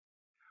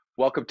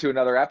Welcome to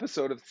another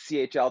episode of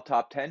the CHL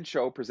Top 10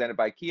 show presented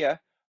by Kia.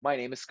 My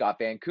name is Scott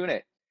Van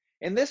Kunit.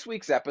 In this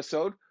week's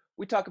episode,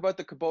 we talk about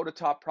the Kubota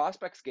Top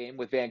Prospects game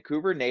with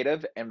Vancouver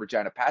native and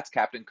Regina Pats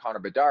captain Connor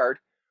Bedard.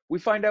 We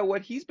find out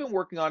what he's been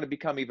working on to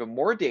become even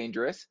more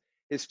dangerous,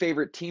 his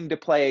favorite team to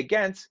play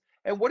against,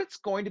 and what it's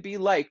going to be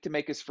like to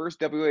make his first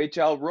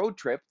WHL road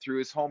trip through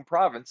his home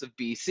province of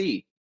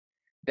BC.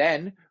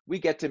 Then we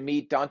get to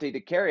meet Dante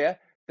De Caria,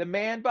 the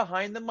man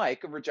behind the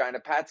mic of Regina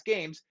Pats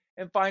games,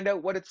 and find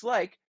out what it's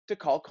like to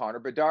call Connor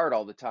Bedard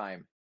all the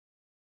time.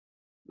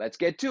 Let's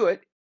get to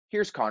it.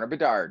 Here's Connor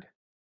Bedard.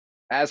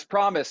 As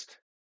promised,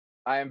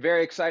 I am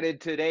very excited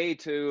today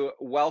to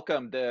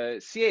welcome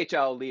the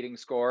CHL leading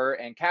scorer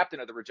and captain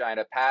of the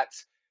Regina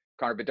Pats,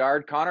 Connor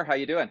Bedard. Connor, how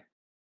you doing?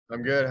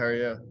 I'm good. How are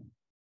you?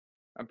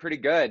 I'm pretty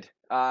good.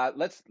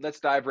 Let's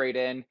dive right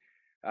in.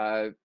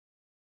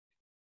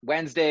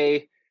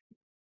 Wednesday.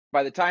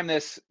 By the time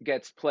this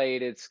gets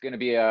played, it's going to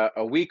be a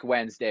week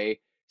Wednesday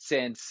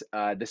since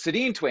the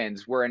Sedin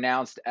twins were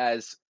announced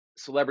as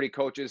celebrity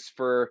coaches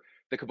for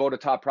the Kubota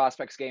Top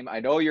Prospects game. I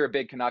know you're a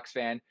big Canucks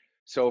fan.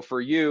 So for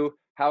you,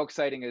 how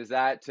exciting is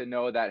that to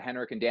know that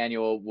Henrik and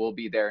Daniel will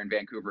be there in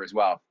Vancouver as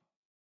well?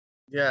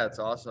 Yeah, it's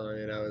awesome. I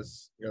mean, I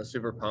was,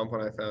 super pumped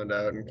when I found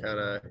out and kind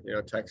of,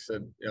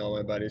 texted, all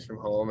my buddies from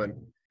home and,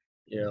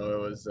 it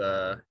was,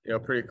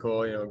 pretty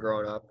cool,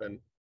 growing up and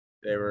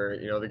they were,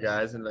 the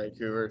guys in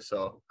Vancouver.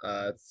 So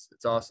it's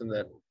awesome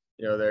that,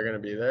 they're going to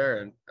be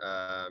there and,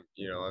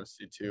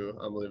 obviously two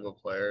unbelievable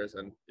players.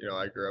 And,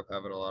 I grew up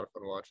having a lot of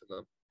fun watching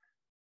them.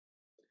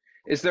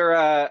 Is there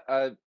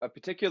a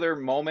particular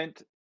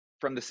moment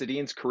from the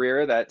Sedin's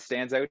career that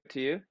stands out to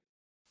you?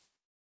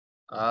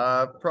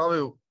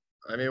 Probably,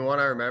 I mean, one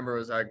I remember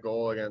was that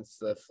goal against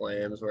the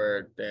Flames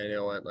where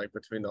Daniel went like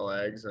between the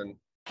legs and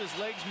his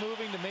legs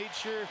moving to make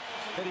sure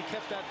that he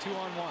kept that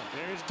 2-on-1.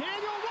 There's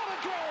Daniel, what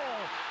a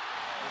goal!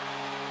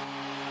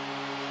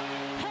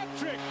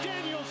 Hat-trick,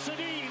 Daniel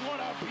Sedin, what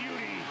a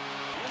beauty!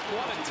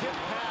 What a tip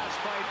pass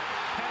by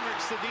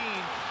Henrik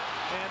Sedin,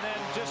 and then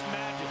just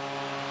magic.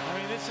 I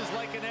mean, this is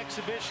like an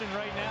exhibition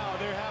right now.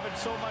 They're having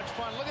so much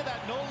fun. Look at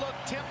that no-look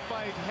tip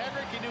by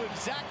Henrik. He knew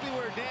exactly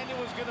where Daniel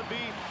was going to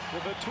be,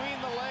 between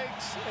the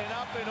legs and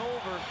up and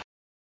over.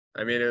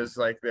 I mean, it was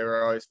like they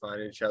were always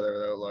finding each other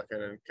without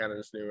looking and kind of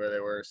just knew where they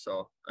were.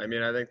 So, I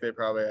mean, I think they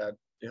probably had,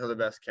 the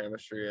best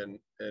chemistry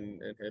in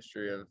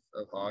history of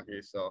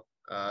hockey. So,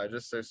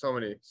 just there's so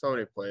many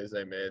plays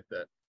they made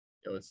that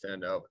it would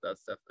stand out, but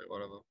that's definitely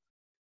one of them.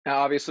 Now,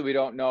 obviously, we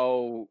don't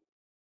know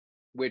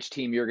which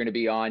team you're going to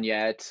be on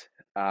yet.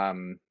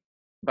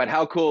 But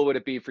how cool would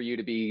it be for you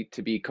to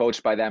be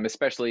coached by them,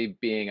 especially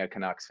being a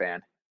Canucks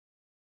fan?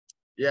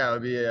 Yeah, it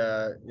would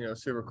be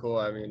super cool.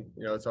 I mean,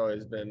 it's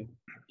always been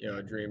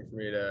a dream for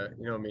me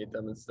to meet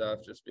them and stuff.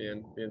 Just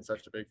being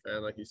such a big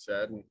fan, like you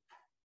said, and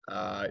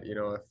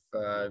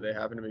if they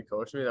happen to be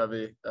coaching me,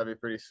 that'd be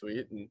pretty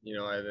sweet. And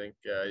I think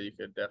you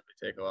could definitely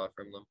take a lot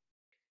from them.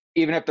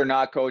 Even if they're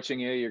not coaching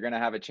you, you're going to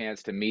have a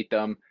chance to meet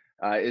them.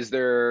 Is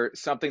there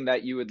something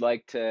that you would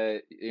like to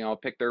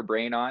pick their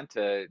brain on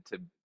to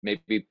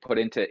maybe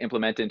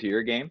implement into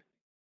your game?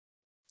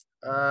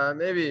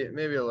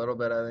 Maybe a little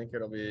bit. I think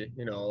it'll be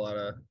a lot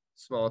of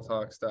small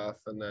talk stuff,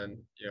 and then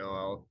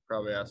I'll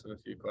probably ask them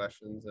a few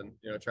questions, and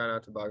try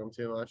not to bug them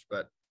too much.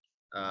 But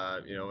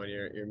when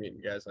you're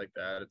meeting guys like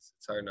that, it's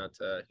hard not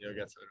to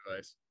get some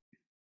advice.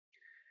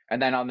 And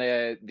then on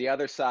the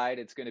other side,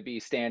 it's going to be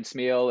Stan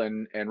Smeal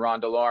and Ron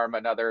Delorme,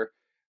 another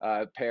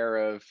pair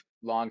of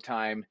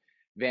longtime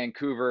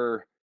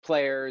Vancouver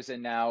players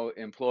and now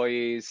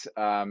employees.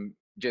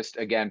 Just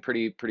again,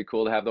 pretty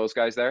cool to have those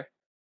guys there.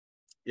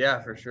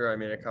 Yeah, for sure. I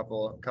mean, a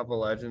couple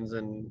legends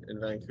in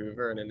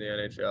Vancouver and in the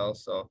NHL.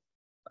 So,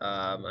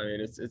 I mean,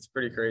 it's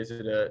pretty crazy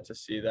to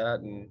see that,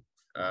 and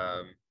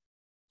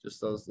just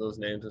those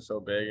names are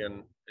so big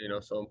and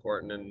so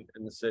important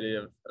in the city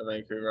of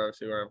Vancouver,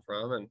 obviously where I'm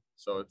from, and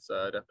so it's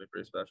definitely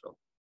pretty special.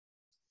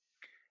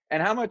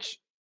 And how much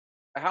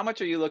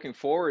are you looking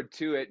forward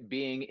to it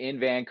being in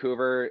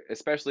Vancouver,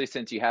 especially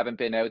since you haven't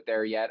been out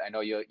there yet? I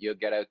know you'll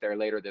get out there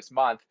later this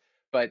month,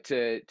 but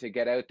to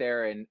get out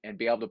there and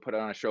be able to put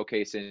on a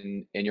showcase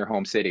in your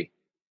home city.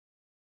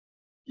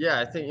 Yeah,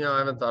 I think I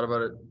haven't thought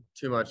about it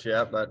too much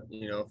yet, but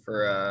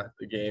for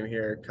the game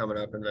here coming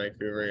up in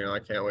Vancouver, I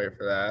can't wait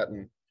for that.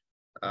 And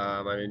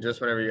I mean,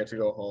 just whenever you get to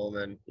go home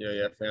and you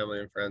have family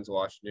and friends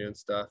watching you and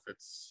stuff,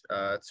 it's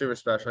super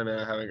special. I mean,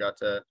 I haven't got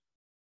to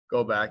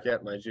go back yet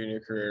in my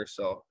junior career,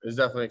 so it was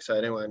definitely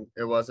exciting when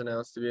it was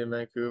announced to be in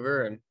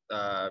Vancouver, and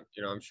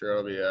I'm sure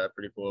it'll be a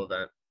pretty cool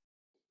event.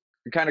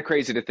 Kind of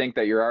crazy to think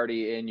that you're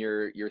already in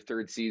your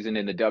third season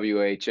in the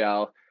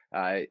WHL,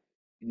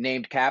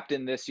 named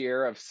captain this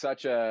year of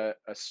such a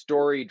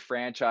storied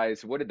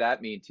franchise. What did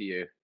that mean to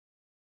you?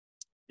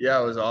 Yeah,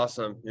 it was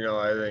awesome.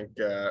 I think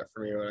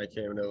for me when I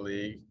came into the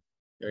league,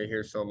 you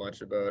hear so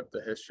much about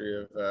the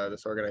history of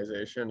this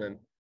organization, and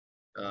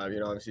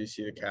obviously you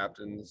see the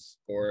captain's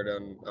board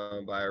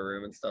on by a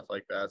room and stuff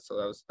like that. So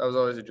that was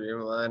always a dream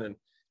of mine, and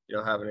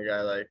having a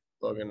guy like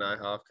Logan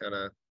Nyhoff kind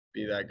of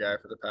be that guy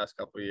for the past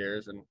couple of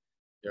years, and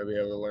be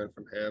able to learn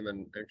from him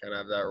and kind of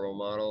have that role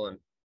model. And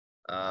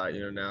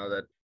now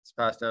that it's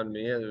passed down to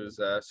me, it was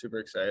super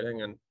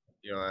exciting, and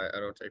I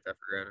don't take that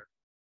for granted.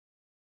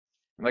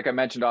 Like I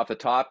mentioned off the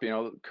top,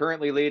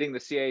 currently leading the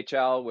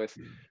CHL with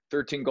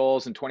 13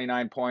 goals and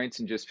 29 points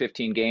in just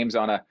 15 games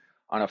on a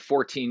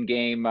 14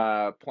 game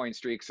point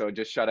streak. So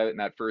just shut out in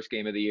that first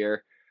game of the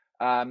year.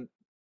 How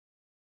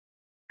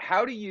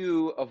do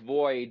you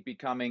avoid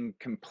becoming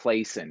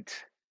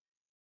complacent?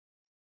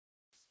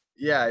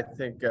 Yeah, I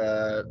think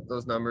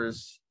those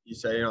numbers you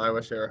say, I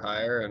wish they were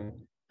higher, and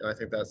I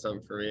think that's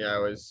something for me. I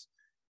always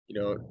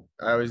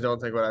don't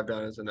think what I've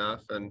done is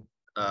enough, and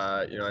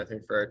I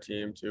think for our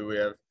team too,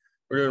 we're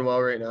doing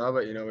well right now,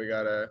 but we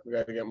gotta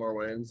get more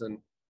wins and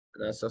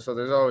that stuff. So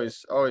there's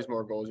always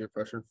more goals you're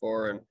pushing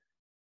for, and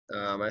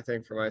I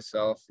think for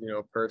myself,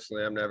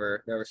 personally, I'm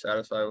never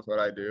satisfied with what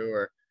I do,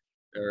 or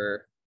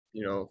never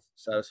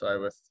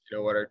satisfied with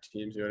what our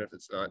team's doing if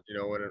it's not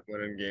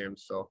winning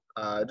games. So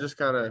just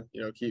kind of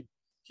keep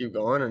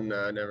going and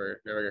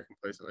never get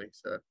complacent, like you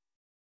said.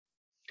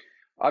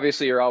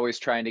 Obviously, you're always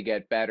trying to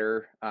get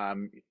better.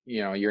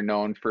 You're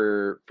known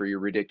for your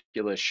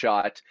ridiculous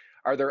shot.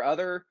 Are there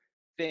other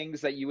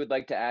things that you would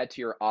like to add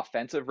to your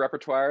offensive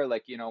repertoire?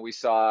 Like, we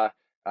saw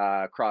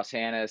Cross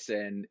Hannes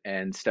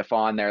and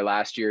Stefan there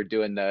last year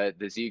doing the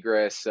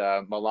Zegras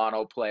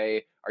Milano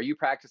play. Are you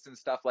practicing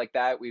stuff like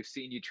that? We've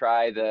seen you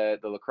try the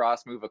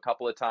lacrosse move a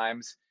couple of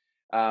times.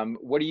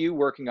 What are you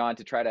working on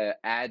to try to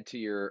add to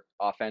your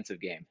offensive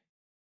game?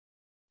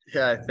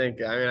 Yeah,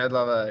 I'd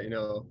love a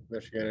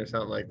Michigan or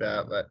something like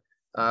that,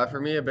 but for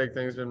me a big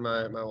thing's been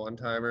my one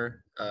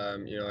timer.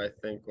 I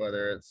think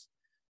whether it's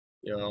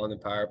on the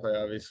power play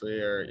obviously,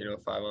 or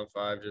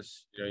 5-on-5,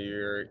 just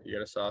you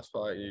get a soft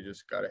spot and you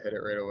just got to hit it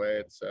right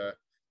away. It's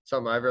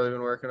something I've really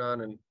been working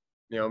on, and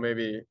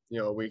maybe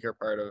a weaker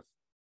part of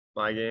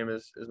my game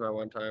is my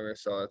one timer,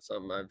 so that's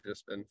something I've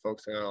just been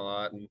focusing on a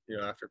lot, and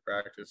after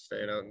practice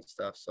staying out and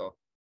stuff. So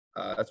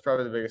that's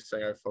probably the biggest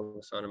thing I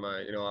focus on in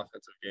my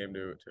offensive game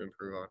to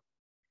improve on.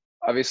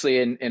 Obviously,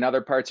 in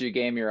other parts of your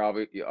game,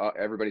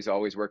 everybody's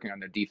always working on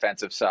the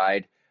defensive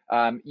side.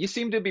 You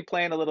seem to be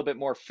playing a little bit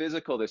more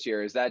physical this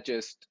year. Is that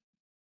just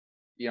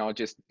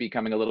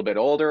becoming a little bit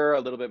older, a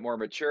little bit more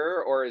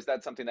mature, or is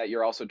that something that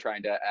you're also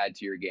trying to add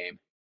to your game?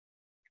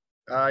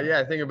 Yeah,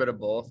 I think a bit of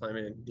both. I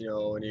mean,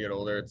 when you get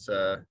older, it's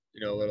a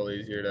little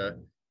easier to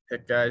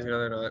pick guys.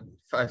 They're not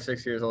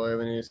 5-6 years older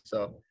than you,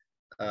 so.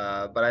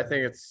 But I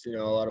think it's a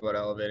lot about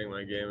elevating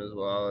my game as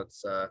well.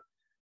 It's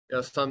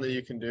something that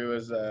you can do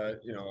as a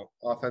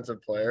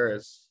offensive player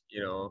is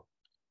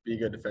be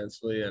good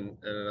defensively, and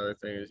another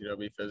thing is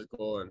be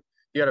physical, and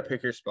you got to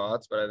pick your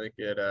spots. But I think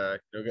it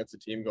gets the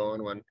team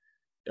going when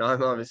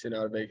I'm obviously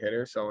not a big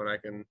hitter, so when I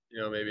can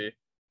maybe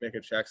make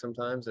a check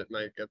sometimes, it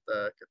might get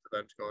the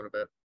bench going a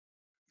bit.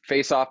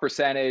 Face-off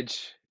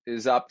percentage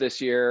is up this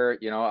year,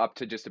 up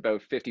to just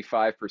about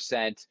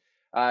 55%.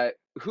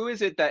 Who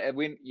is it that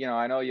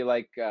I know you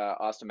like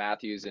Austin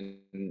Matthews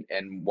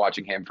and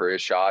watching him for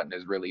his shot and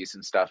his release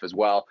and stuff as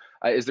well.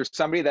 Is there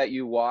somebody that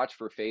you watch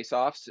for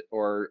face-offs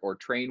or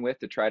train with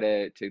to try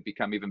to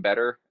become even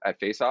better at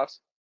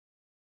face-offs?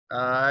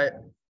 I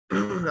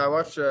I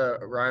watched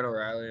Ryan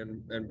O'Reilly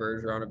and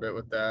Bergeron a bit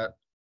with that.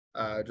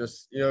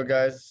 Just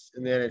guys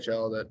in the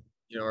NHL that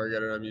are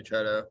good at them. You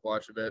try to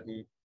watch a bit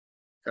and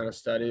kind of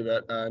study.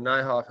 But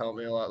Nyhoff helped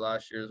me a lot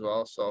last year as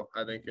well. So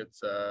I think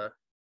it's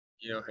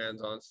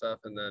hands-on stuff,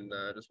 and then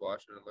just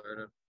watching and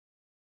learning.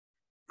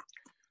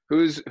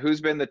 Who's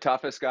been the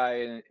toughest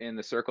guy in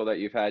the circle that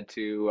you've had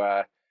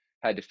to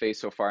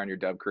face so far in your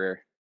Dub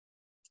career?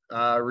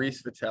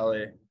 Reese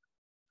Vitelli,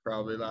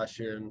 probably last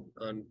year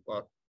on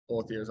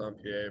both years on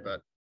PA,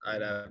 but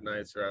I'd have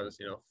nights where I was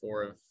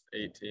 4 of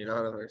 18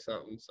 on him or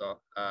something.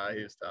 So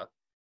he was tough.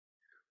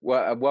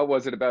 What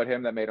was it about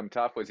him that made him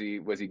tough? Was he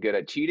good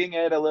at cheating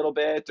it a little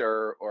bit,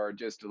 or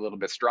just a little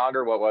bit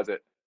stronger? What was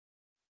it?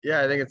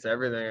 Yeah, I think it's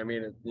everything. I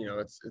mean,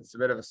 it's a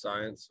bit of a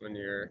science when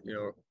you're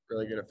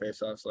really good at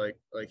faceoffs like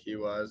he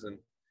was, and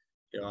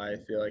I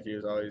feel like he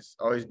was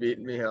always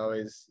beating me,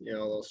 always a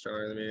little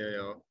stronger than me,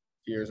 a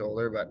few years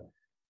older, but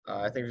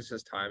I think just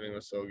his timing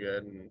was so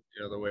good, and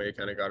the way he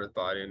kind of got his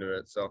body into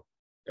it. So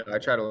I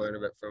try to learn a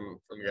bit from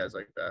guys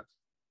like that.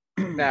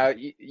 Now,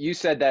 you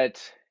said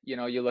that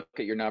you look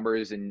at your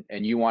numbers and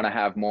you want to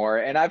have more,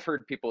 and I've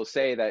heard people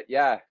say that,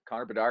 yeah,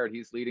 Connor Bedard,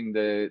 he's leading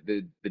the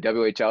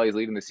WHL, he's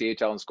leading the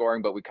CHL in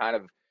scoring, but we kind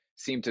of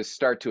seem to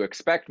start to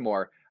expect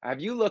more. Have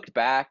you looked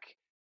back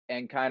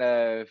and kind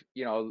of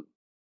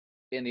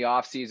in the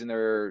off season,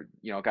 there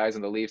are guys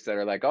in the Leafs that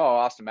are like, oh,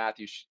 Austin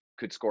Matthews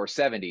could score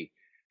 70.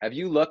 Have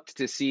you looked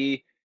to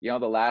see the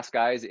last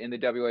guys in the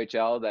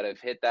WHL that have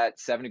hit that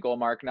 70 goal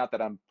mark? Not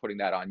that I'm putting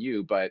that on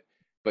you, but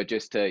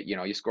just to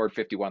you scored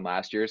 51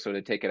 last year, so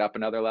to take it up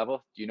another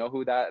level. Do you know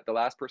who the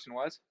last person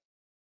was?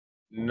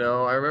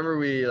 No, I remember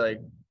we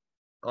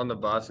on the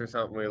bus or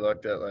something, we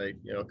looked at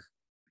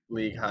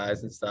league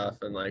highs and stuff,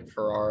 and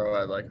Ferraro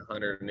had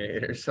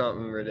 108 or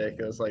something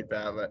ridiculous like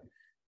that, but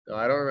no,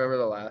 I don't remember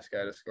the last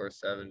guy to score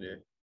 70.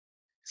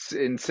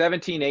 In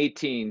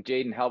 17-18,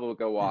 Jaden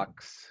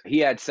Helbogawaks, he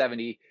had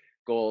 70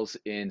 goals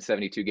in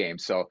 72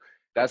 games. So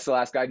that's the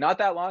last guy. Not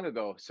that long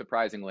ago,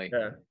 surprisingly.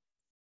 Yeah.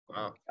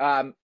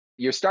 Wow.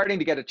 You're starting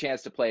to get a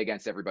chance to play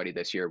against everybody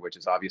this year, which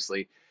is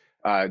obviously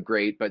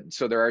great. But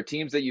so there are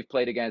teams that you've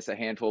played against a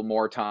handful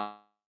more times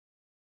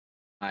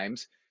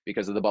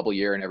because of the bubble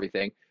year and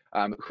everything.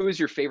 Who's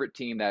your favorite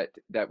team that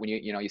when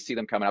you see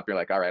them coming up, you're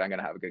like, all right, I'm going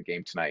to have a good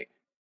game tonight?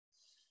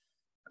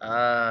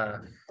 I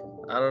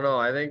don't know.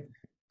 I think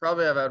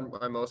probably I've had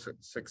my most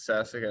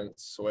success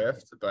against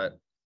Swift, but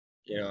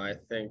I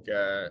think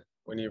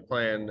when you're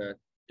playing a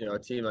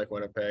team like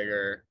Winnipeg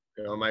or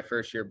my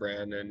first year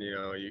Brandon,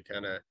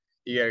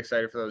 you get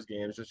excited for those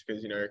games just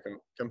because you're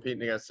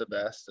competing against the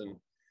best, and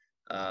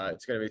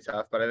it's going to be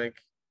tough. But I think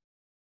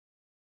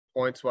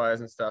points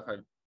wise and stuff,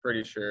 I'm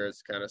pretty sure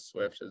it's kind of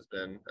Swift has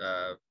been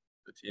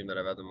the team that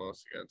I've had the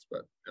most against,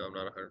 but I'm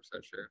not 100%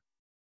 sure.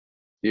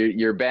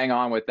 You're bang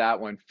on with that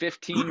one.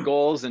 15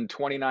 goals and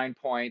 29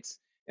 points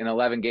in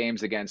 11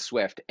 games against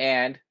Swift,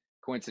 and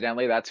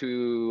coincidentally, that's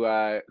who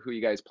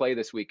you guys play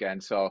this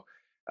weekend. So,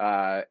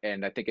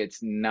 and I think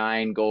it's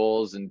 9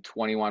 goals and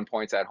 21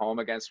 points at home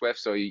against Swift.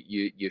 So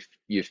you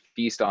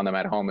feast on them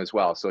at home as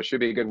well. So it should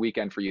be a good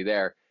weekend for you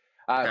there.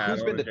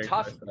 Who's been the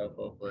tough?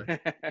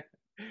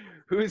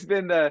 Who's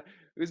been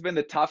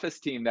the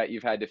toughest team that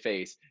you've had to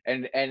face?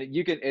 And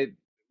you can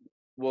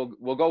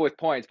we'll go with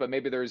points, but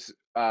maybe there's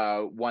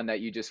one that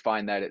you just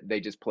find that they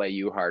just play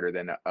you harder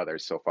than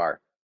others so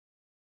far.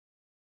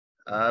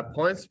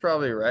 Points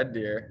probably Red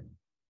Deer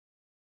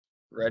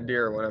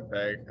or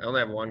Winnipeg. I only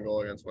have 1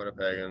 goal against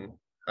Winnipeg, and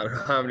I don't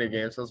know how many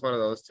games, so it's one of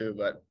those two.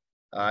 But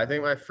I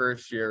think my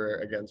first year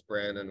against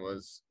Brandon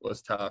was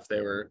tough.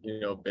 They were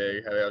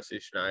big, heavy. Obviously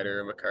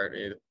Schneider,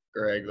 McCartney,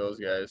 Greg, those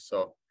guys.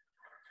 So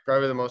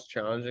probably the most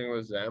challenging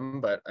was them.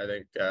 But I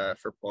think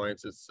for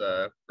points, it's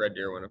Red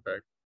Deer,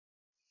 Winnipeg.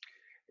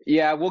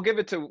 Yeah, we'll give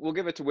it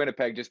to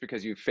Winnipeg just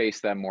because you've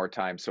faced them more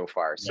times so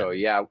far. So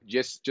yeah,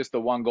 just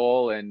the 1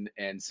 goal and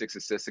 6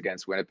 assists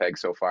against Winnipeg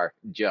so far.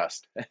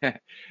 Just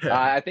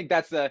I think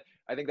that's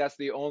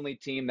the only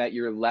team that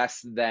you're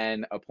less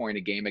than a point a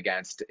game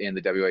against in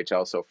the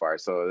WHL so far.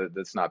 So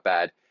that's not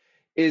bad.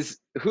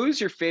 Who's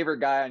your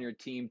favorite guy on your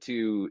team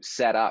to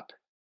set up?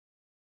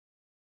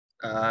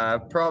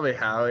 Probably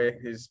Howie.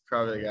 He's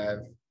probably the guy I've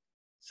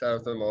set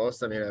up the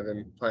most. I mean, I've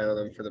been playing with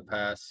him for the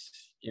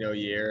past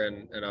year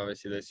and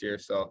obviously this year.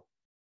 So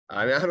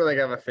I mean, I don't think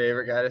I have a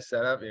favorite guy to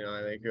set up.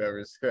 I think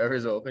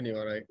whoever's open, you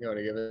want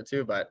to give it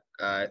to. But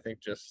I think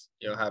just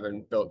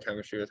having built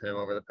chemistry with him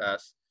over the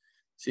past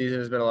season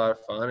has been a lot of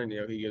fun, and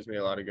he gives me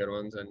a lot of good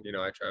ones, and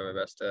I try my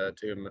best to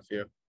give him a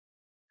few.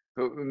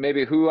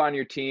 Maybe who on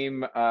your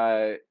team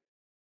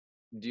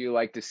do you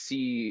like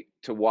to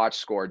watch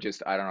score?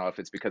 Just I don't know if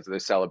it's because of the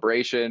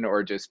celebration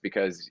or just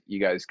because you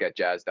guys get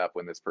jazzed up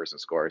when this person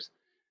scores.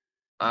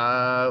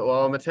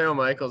 Well, Mateo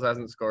Michaels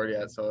hasn't scored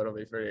yet, so it'll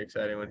be pretty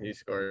exciting when he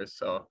scores.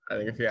 So I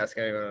think if you ask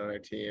anyone on our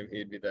team,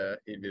 he'd be the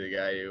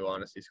guy you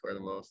want to see score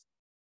the most.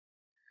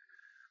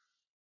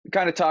 We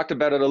kind of talked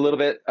about it a little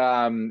bit,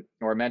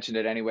 or mentioned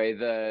it anyway.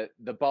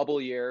 The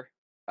bubble year.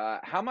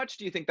 How much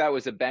do you think that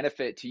was a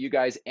benefit to you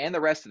guys and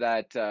the rest of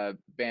that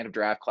band of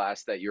draft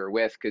class that you were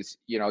with? Because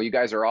you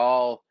guys are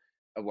all,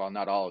 well,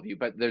 not all of you,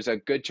 but there's a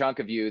good chunk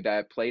of you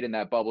that played in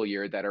that bubble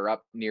year that are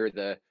up near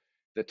the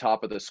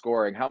top of the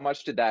scoring. How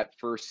much did that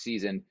first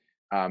season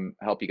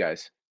help you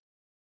guys?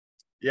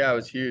 Yeah, it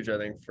was huge. I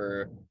think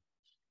for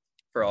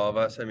all of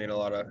us. I mean, a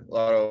lot of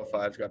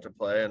 05s got to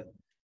play, and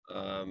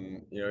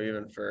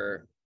even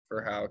for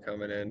Howe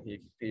coming in,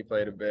 he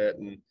played a bit,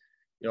 and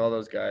all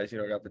those guys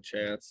got the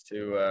chance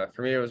to.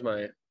 For me, it was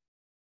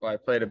I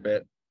played a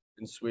bit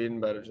in Sweden,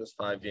 but it was just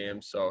 5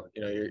 games. So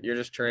you're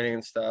just training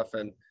and stuff,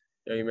 and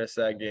you miss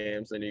that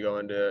games, then you go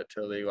into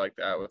a league like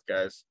that with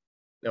guys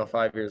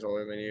 5 years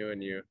older than you,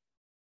 and you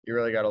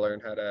really got to learn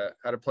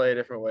how to play a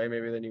different way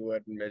maybe than you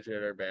would in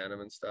midget or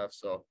bantam and stuff.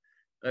 So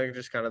I think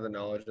just kind of the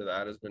knowledge of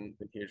that has been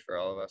huge for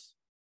all of us.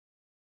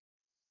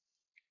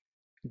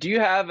 Do you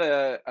have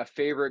a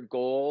favorite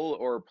goal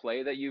or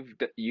play that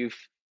you've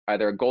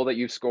either a goal that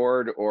you've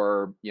scored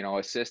or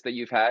assist that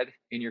you've had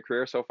in your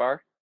career so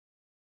far?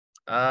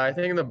 I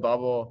think in the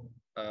bubble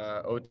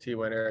OT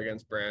winner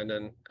against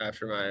Brandon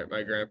after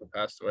my grandpa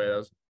passed away,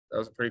 that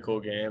was a pretty cool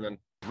game. And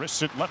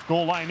wrists at left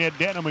goal line, Ed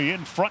Danamy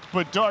in front.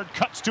 Bedard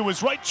cuts to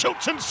his right,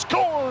 shoots and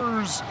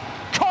scores!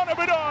 Connor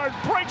Bedard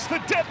breaks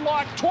the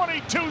deadlock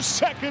 22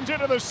 seconds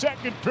into the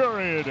second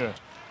period.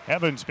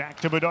 Evans back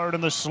to Bedard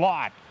in the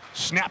slot.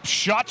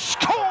 Snapshot,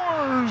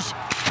 scores!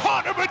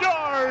 Connor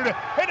Bedard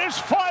in his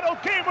final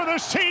game of the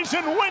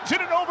season wins it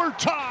in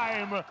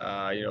overtime.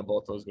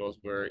 Both those goals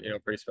were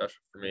pretty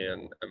special for me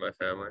and my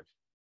family.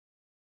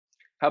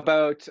 How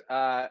about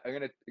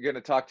I'm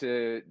gonna talk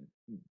to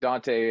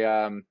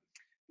Dante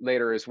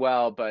later as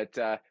well, but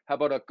how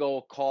about a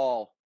goal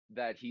call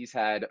that he's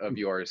had of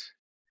yours?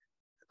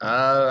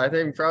 I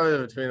think probably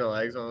the between the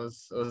legs one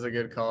was a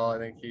good call. I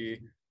think he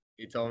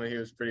told me he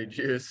was pretty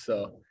juiced,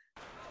 so.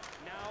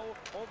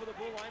 Now over the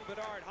blue line,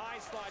 Bedard, high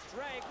slot,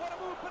 drag, what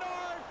a move,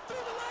 Bedard, through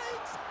the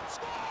legs,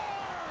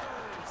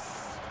 Scores!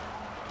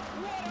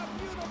 What a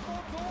beautiful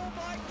goal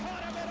by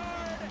Connor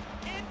Bedard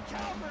in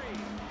Calgary!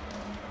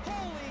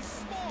 Holy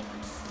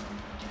smokes!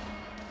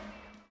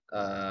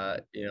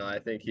 I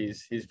think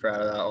he's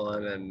proud of that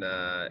one, and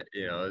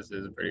it was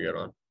a pretty good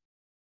one.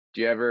 Do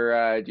you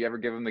ever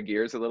give him the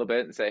gears a little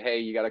bit and say, hey,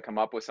 you got to come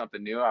up with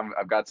something new?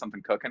 I've got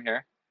something cooking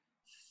here.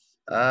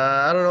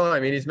 I don't know. I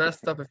mean, he's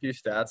messed up a few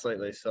stats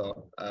lately,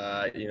 so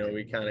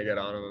we kind of get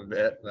on him a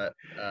bit, but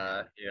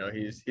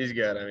he's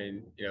good. I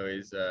mean,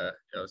 he's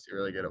obviously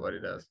really good at what he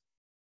does.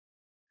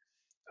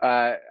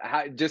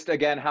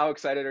 How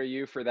excited are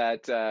you for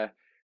that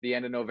the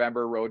end of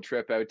November road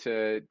trip out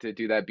to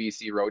do that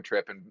BC road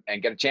trip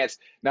and get a chance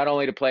not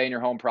only to play in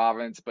your home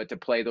province, but to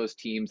play those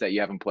teams that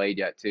you haven't played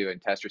yet too, and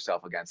test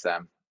yourself against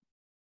them?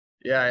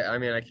 Yeah, I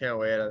mean, I can't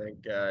wait. I think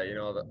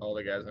all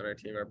the guys on our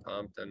team are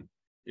pumped, and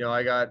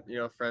I got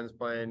friends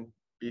playing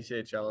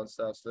BCHL and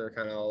stuff, so they're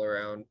kind of all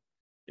around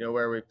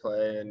where we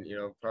play, and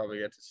probably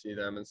get to see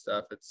them and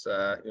stuff. It's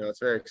it's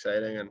very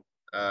exciting, and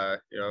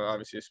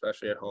obviously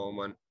especially at home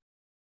when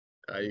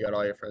you got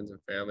all your friends and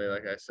family,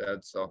 like I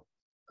said. So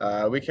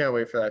we can't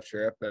wait for that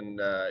trip, and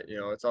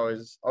it's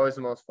always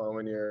the most fun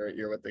when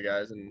you're with the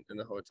guys in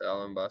the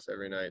hotel and bus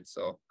every night.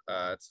 So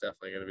it's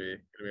definitely gonna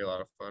be a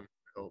lot of fun,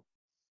 I hope.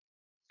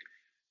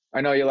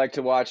 I know you like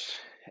to watch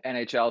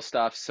NHL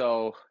stuff,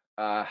 so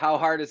how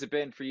hard has it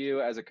been for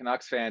you as a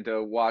Canucks fan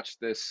to watch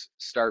this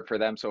start for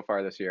them so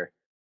far this year?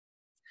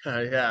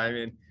 Yeah, I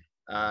mean,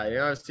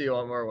 obviously you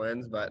want more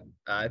wins, but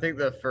I think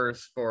the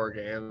first 4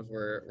 games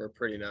were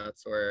pretty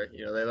nuts. Where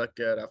they look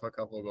good, up a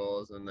couple of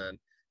goals, and then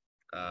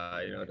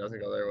it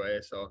doesn't go their way.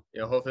 So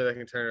hopefully they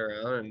can turn it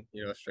around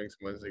and string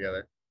some wins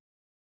together.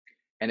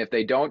 And if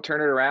they don't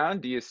turn it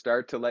around, do you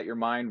start to let your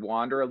mind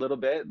wander a little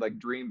bit, like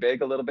dream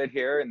big a little bit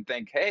here and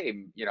think,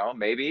 hey,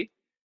 maybe?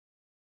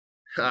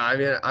 I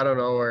mean, I don't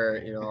know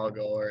where I'll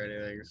go or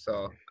anything.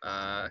 So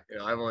I've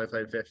only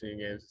played 15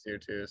 games this year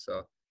too,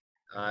 so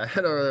I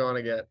don't really want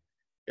to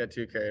get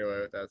too carried away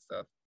with that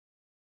stuff.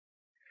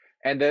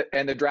 And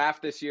the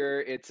draft this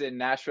year, it's in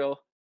Nashville.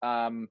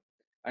 I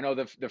know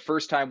the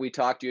first time we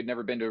talked, you had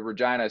never been to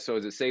Regina, so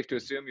is it safe to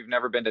assume you've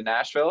never been to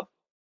Nashville?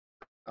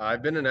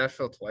 I've been to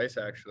Nashville twice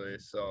actually,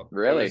 so it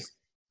Really? was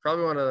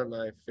probably one of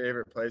my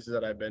favorite places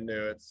that I've been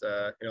to. It's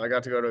I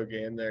got to go to a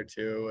game there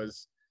too. It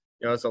was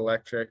it's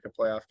electric, a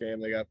playoff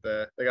game. They got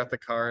the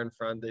car in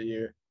front that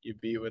you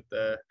beat with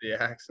the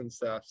axe and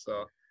stuff.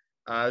 So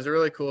it was a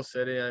really cool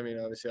city. I mean,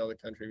 obviously all the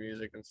country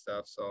music and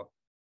stuff. So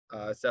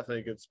it's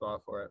definitely a good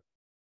spot for it.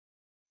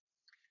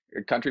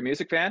 You're a country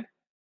music fan?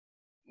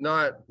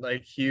 Not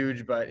like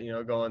huge, but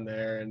going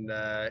there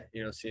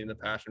and seeing the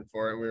passion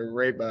for it. We were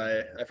right by,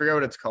 I forget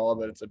what it's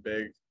called, but it's a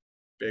big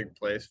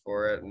place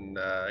for it, and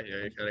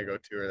you kind of go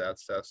tour that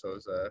stuff. So it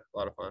was a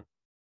lot of fun.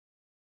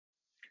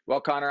 Well,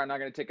 Connor, I'm not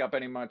going to take up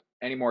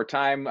any more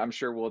time. I'm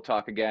sure we'll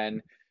talk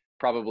again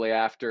probably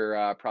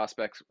after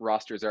prospects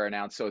rosters are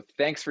announced. So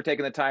thanks for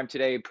taking the time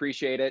today.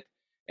 Appreciate it,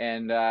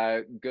 and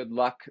good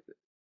luck.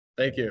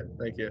 Thank you.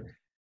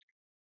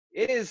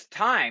 It is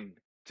time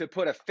to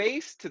put a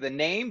face to the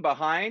name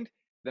behind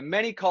the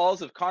many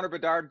calls of Connor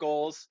Bedard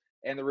goals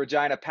and the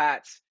Regina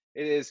Pats.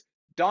 It is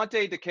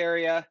Dante De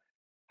Caria.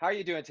 How are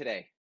you doing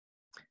today?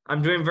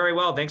 I'm doing very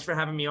well. Thanks for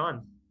having me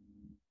on.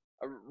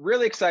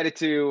 Really excited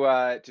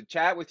to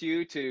chat with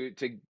you, to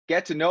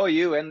get to know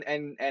you,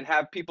 and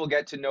have people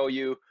get to know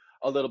you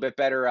a little bit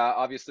better.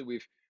 Obviously,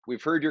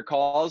 we've heard your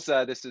calls.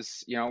 This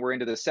is we're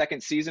into the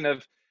second season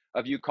of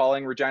you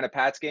calling Regina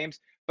Pats games,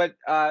 but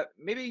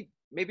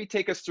maybe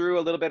take us through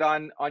a little bit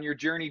on your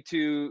journey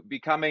to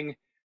becoming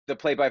the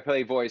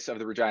play-by-play voice of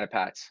the Regina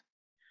Pats.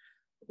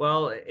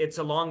 Well, it's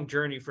a long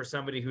journey for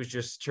somebody who's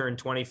just turned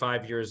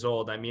 25 years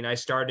old. I mean, I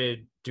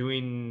started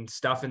doing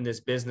stuff in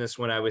this business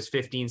when I was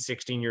 15,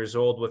 16 years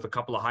old with a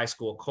couple of high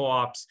school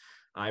co-ops.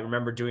 I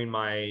remember doing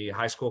my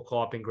high school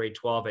co-op in grade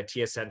 12 at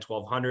TSN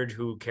 1200,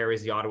 who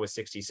carries the Ottawa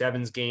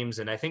 67s games.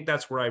 And I think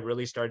that's where I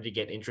really started to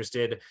get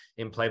interested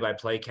in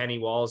play-by-play. Kenny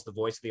Walls, the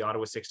voice of the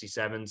Ottawa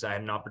 67s, I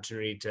had an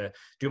opportunity to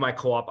do my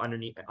co-op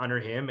under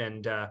him.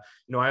 And,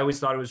 I always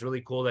thought it was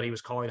really cool that he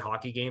was calling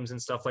hockey games and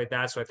stuff like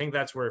that. So I think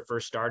that's where it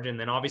first started. And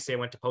then obviously I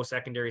went to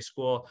post-secondary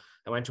school.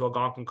 I went to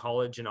Algonquin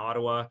College in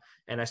Ottawa,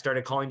 and I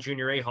started calling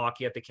junior A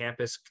hockey at the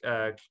campus,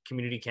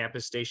 community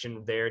campus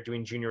station there,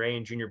 doing junior A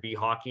and junior B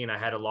hockey. And I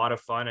had a lot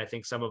of fun. I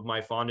think some of my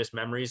fondest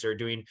memories are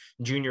doing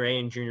junior A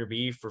and junior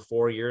B for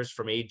 4 years,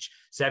 from age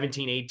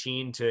 17,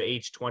 18 to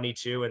age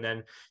 22. And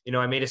then,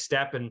 I made a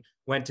step and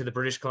went to the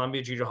British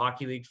Columbia Junior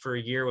Hockey League for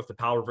a year with the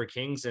Powell River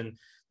Kings. And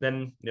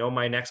then,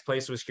 my next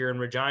place was here in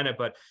Regina.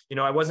 But,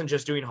 I wasn't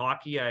just doing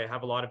hockey. I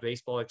have a lot of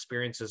baseball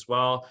experience as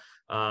well.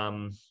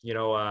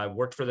 I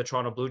worked for the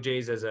Toronto Blue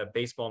Jays as a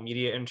baseball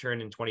media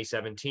intern in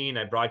 2017.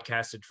 I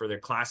broadcasted for their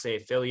Class A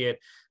affiliate,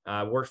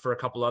 worked for a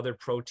couple other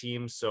pro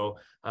teams. So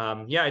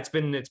it's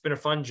been a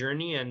fun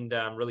journey, and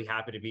I'm really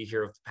happy to be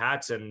here with the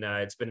Pats. And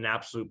it's been an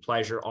absolute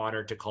pleasure,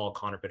 honor to call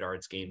Connor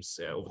Bedard's games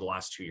over the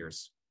last 2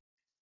 years.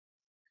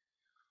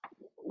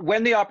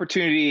 When the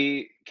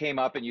opportunity came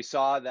up and you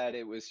saw that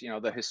it was,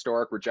 the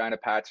historic Regina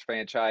Pats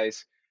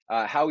franchise,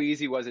 how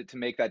easy was it to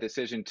make that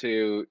decision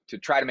to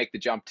try to make the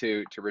jump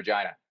to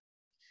Regina?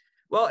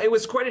 Well, it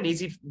was quite an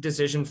easy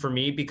decision for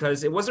me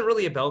because it wasn't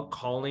really about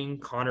calling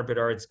Connor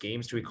Bedard's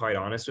games, to be quite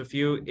honest with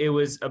you. It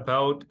was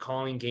about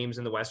calling games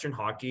in the Western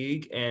Hockey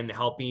League and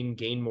helping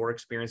gain more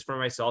experience for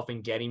myself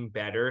and getting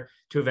better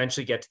to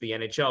eventually get to the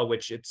NHL,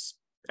 which it's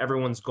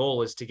everyone's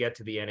goal is to get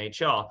to the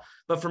NHL.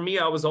 But for me,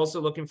 I was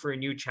also looking for a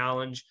new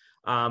challenge.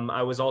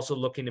 I was also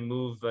looking to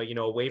move,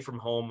 away from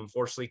home.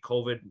 Unfortunately,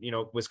 COVID,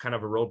 was kind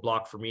of a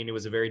roadblock for me, and it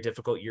was a very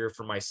difficult year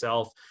for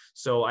myself.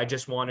 So I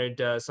just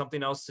wanted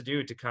something else to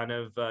do to kind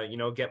of,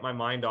 get my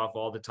mind off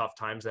all the tough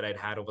times that I'd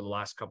had over the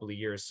last couple of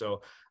years.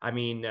 So, I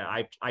mean,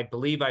 I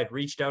believe I'd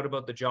reached out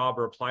about the job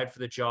or applied for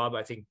the job,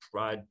 I think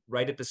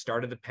right at the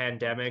start of the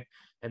pandemic.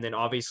 And then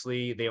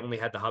obviously they only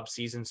had the hub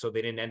season, so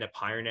they didn't end up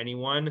hiring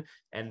anyone.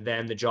 And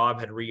then the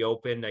job had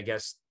reopened, I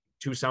guess,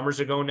 2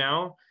 summers ago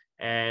now.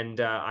 And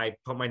I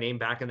put my name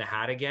back in the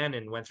hat again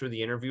and went through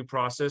the interview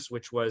process,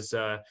 which was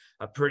a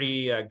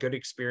pretty good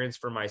experience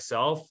for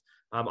myself.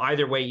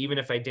 Either way, even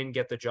if I didn't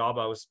get the job,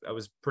 I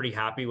was pretty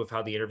happy with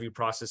how the interview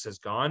process has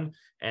gone.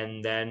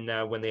 And then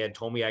when they had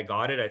told me I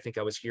got it, I think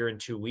I was here in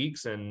 2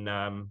 weeks, and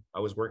I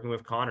was working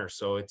with Connor.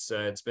 So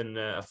it's been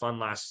a fun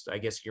last, I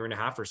guess, year and a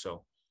half or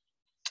so.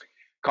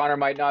 Connor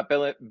might not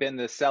been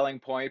the selling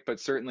point, but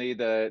certainly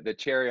the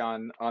cherry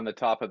on the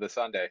top of the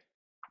sundae.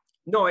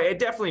 No, it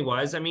definitely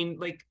was. I mean,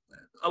 like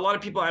a lot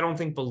of people, I don't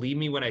think believe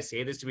me when I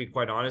say this, to be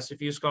quite honest with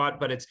you, Scott,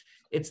 but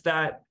it's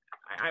that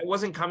I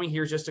wasn't coming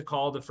here just to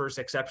call the first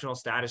exceptional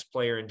status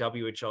player in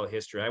WHL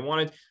history. I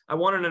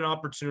wanted an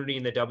opportunity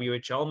in the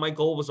WHL. My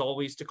goal was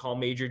always to call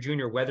major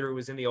junior, whether it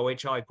was in the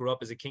OHL. I grew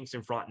up as a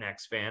Kingston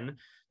Frontenacs fan,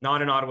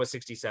 not an Ottawa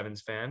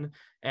 67s fan.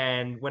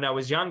 And when I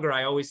was younger,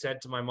 I always said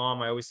to my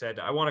mom, I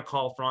want to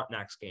call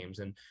Frontenacs games.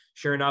 And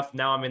sure enough,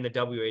 now I'm in the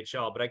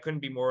WHL, but I couldn't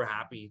be more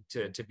happy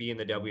to be in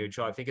the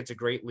WHL. I think it's a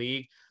great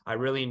league. I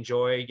really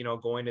enjoy,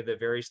 going to the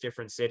various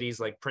different cities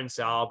like Prince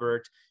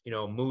Albert,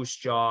 Moose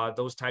Jaw,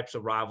 those types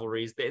of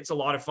rivalries. It's a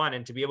lot of fun.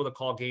 And to be able to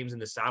call games in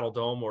the Saddle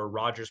Dome or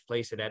Rogers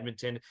Place at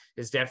Edmonton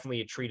is definitely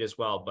a treat as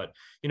well. But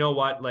you know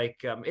what,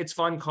 it's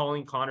fun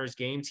calling Connor's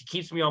games. He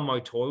keeps me on my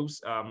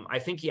toes. I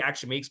think he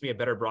actually makes me a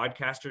better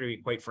broadcaster, to be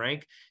quite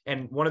frank.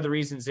 And one of the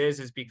reasons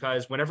is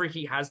because whenever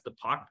he has the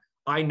puck,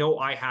 I know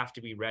I have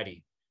to be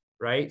ready.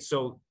 Right.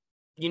 So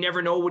you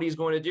never know what he's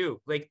going to do.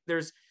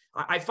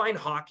 I find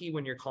hockey,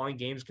 when you're calling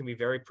games, can be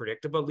very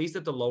predictable, at least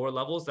at the lower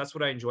levels. That's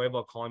what I enjoy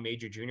about calling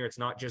major junior. It's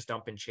not just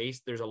dump and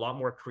chase. There's a lot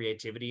more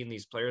creativity in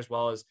these players,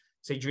 well as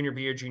say junior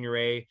B or junior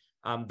A.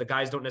 The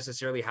guys don't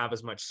necessarily have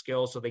as much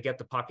skill, so they get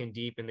the puck in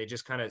deep and they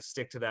just kind of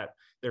stick to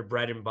their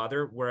bread and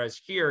butter. Whereas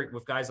here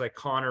with guys like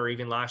Connor, or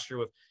even last year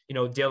with,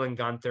 Dylan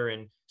Gunther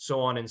and so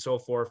on and so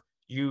forth,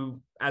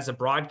 you as a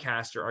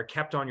broadcaster are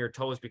kept on your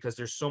toes because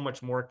there's so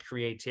much more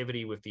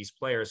creativity with these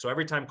players. So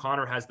every time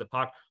Connor has the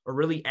puck, or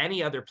really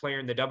any other player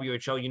in the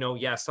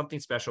WHL, something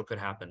special could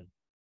happen.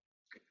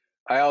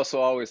 I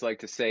also always like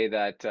to say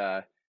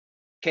that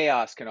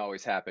chaos can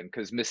always happen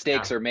because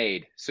mistakes are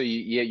made. So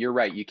you're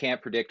right. You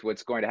can't predict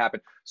what's going to happen.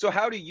 So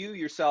how do you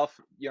yourself,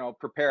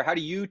 prepare? How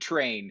do you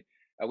train?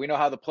 We know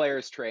how the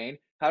players train.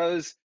 How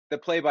does the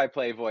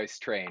play-by-play voice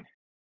train?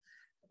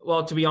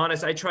 Well, to be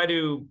honest, I try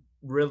to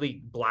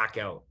really black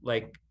out.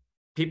 Like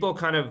people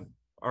kind of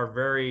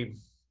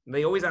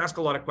they always ask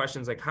a lot of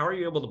questions like, how are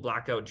you able to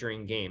black out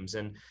during games?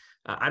 And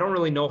I don't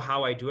really know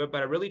how I do it,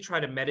 but I really try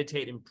to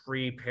meditate and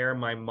prepare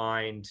my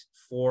mind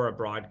for a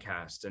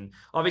broadcast. And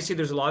obviously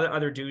there's a lot of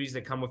other duties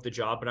that come with the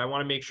job, but I want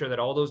to make sure that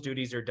all those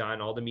duties are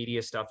done. All the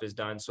media stuff is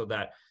done so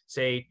that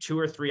say 2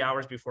 or 3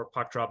 hours before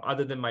puck drop,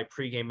 other than my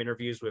pregame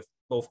interviews with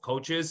both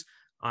coaches,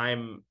 I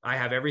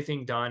have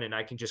everything done and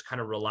I can just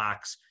kind of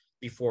relax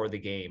before the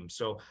game.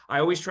 So I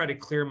always try to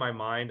clear my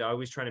mind. I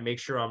always try to make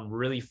sure I'm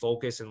really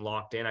focused and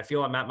locked in. I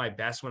feel I'm at my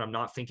best when I'm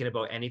not thinking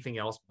about anything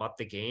else but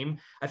the game.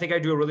 I think I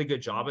do a really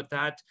good job at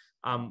that.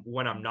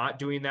 When I'm not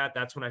doing that,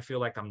 that's when I feel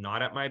like I'm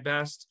not at my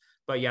best.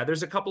 But yeah,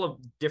 there's a couple of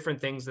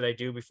different things that I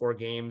do before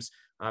games.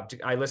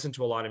 I listen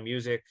to a lot of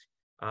music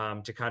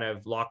to kind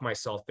of lock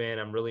myself in.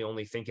 I'm really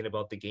only thinking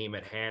about the game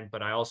at hand,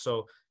 but I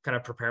also kind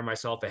of prepare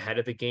myself ahead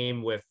of the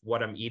game with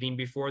what I'm eating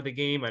before the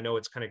game. I know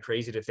it's kind of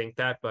crazy to think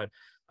that, but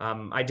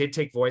I did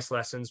take voice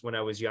lessons when I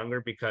was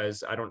younger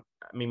because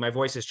my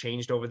voice has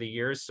changed over the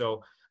years.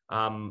 So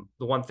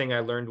the one thing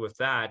I learned with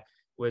that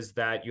was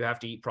that you have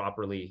to eat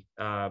properly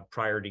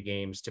prior to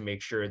games to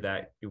make sure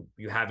that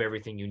you have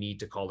everything you need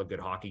to call a good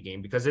hockey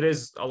game, because it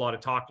is a lot of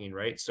talking,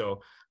 right?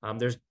 So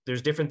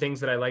there's different things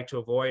that I like to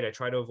avoid. I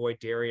try to avoid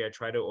dairy. I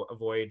try to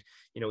avoid,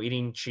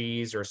 eating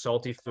cheese or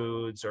salty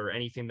foods or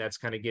anything that's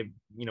kind of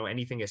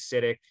anything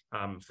acidic.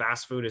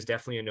 Fast food is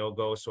definitely a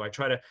no-go. So I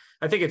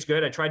think it's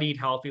good. I try to eat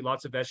healthy,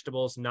 lots of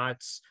vegetables,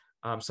 nuts,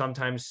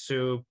 sometimes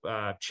soup,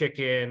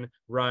 chicken,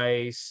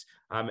 rice,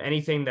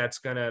 anything that's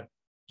going to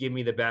give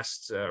me the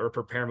best or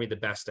prepare me the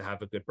best to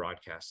have a good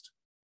broadcast.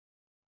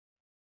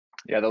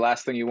 Yeah, the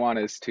last thing you want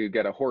is to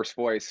get a hoarse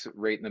voice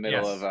right in the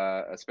middle Yes. of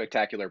a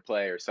spectacular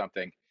play or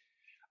something.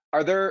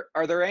 Are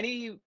there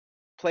any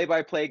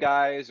play-by-play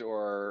guys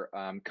or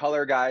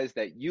color guys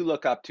that you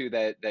look up to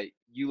that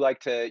you like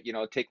to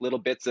take little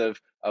bits of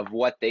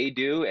what they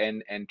do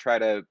and try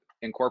to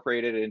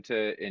incorporate it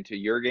into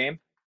your game?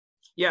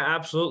 Yeah,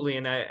 absolutely.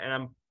 And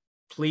I'm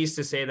pleased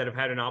to say that I've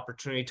had an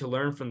opportunity to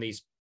learn from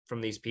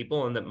these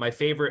people, and that my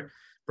favorite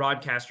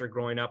broadcaster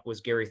growing up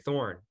was Gary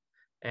Thorne.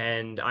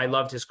 And I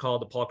loved his call,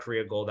 the Paul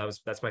Correa goal.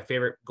 That's my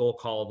favorite goal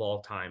call of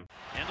all time.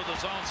 Into the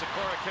zone,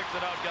 Sikora kicked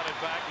it out, got it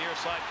back near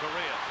side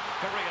Correa.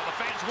 Correa, the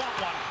fans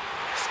want one.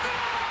 Score!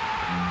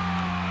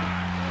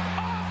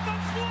 Off the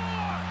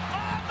floor!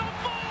 On the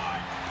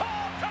board!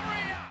 Paul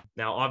Correa!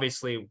 Now,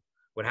 obviously,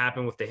 what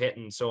happened with the hit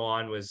and so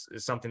on is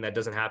something that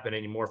doesn't happen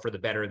anymore for the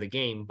better of the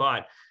game.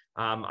 But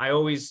I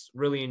always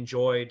really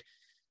enjoyed,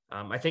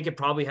 I think it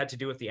probably had to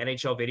do with the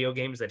NHL video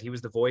games, that he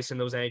was the voice in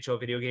those NHL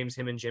video games,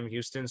 him and Jim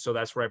Houston. So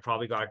that's where I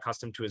probably got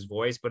accustomed to his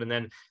voice. But and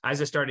then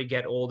as I started to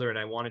get older and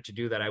I wanted to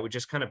do that, I would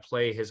just kind of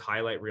play his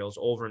highlight reels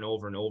over and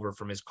over and over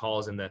from his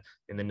calls in the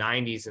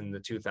 90s and the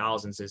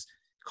 2000s, his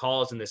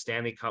calls in the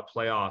Stanley Cup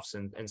playoffs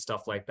and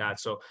stuff like that.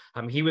 So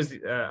he was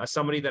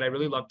somebody that I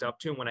really looked up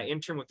to. And when I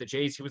interned with the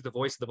Jays, he was the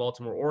voice of the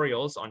Baltimore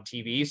Orioles on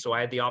TV. So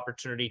I had the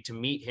opportunity to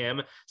meet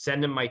him,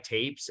 send him my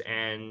tapes,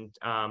 and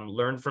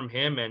learn from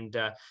him. And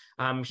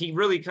he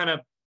really kind of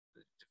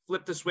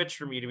flipped the switch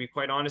for me, to be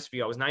quite honest with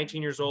you. I was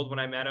 19 years old when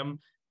I met him,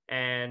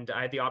 and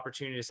I had the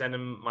opportunity to send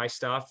him my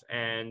stuff.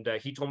 And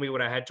he told me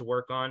what I had to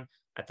work on.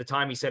 At the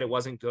time, he said it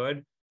wasn't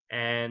good.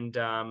 And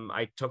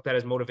I took that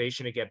as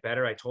motivation to get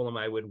better. I told him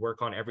I would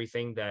work on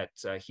everything that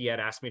he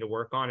had asked me to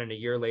work on. And a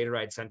year later,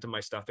 I'd sent him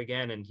my stuff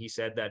again. And he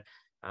said that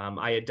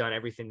I had done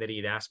everything that he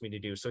had asked me to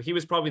do. So he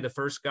was probably the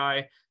first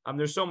guy.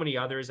 There's so many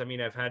others. I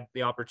mean, I've had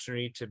the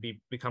opportunity to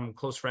become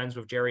close friends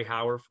with Jerry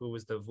Howarth, who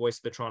was the voice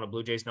of the Toronto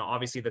Blue Jays. Now,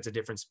 obviously, that's a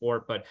different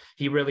sport, but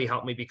he really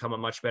helped me become a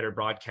much better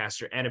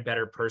broadcaster and a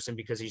better person,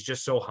 because he's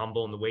just so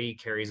humble, and the way he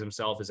carries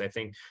himself is, I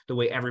think, the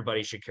way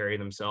everybody should carry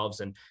themselves.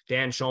 And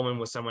Dan Shulman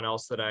was someone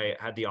else that I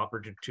had the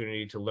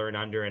opportunity to learn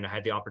under, and I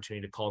had the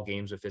opportunity to call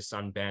games with his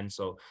son, Ben.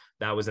 So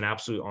that was an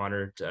absolute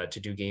honor to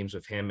do games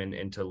with him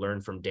and to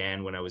learn from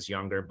Dan when I was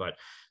younger. But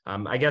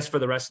I guess for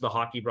the rest of the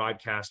hockey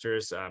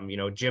broadcasters,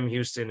 Jim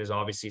Houston is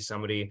obviously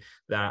somebody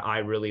that I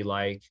really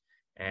like.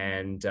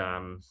 And,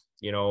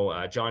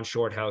 John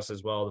Shorthouse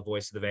as well, the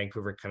voice of the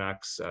Vancouver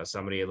Canucks,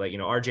 somebody like,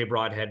 RJ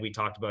Broadhead, we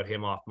talked about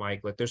him off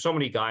mic. Like, there's so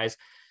many guys.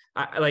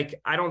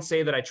 I don't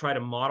say that I try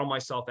to model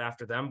myself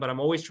after them, but I'm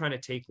always trying to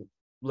take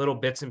little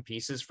bits and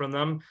pieces from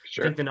them.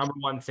 Sure. I think the number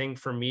one thing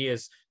for me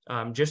is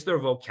just their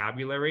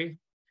vocabulary.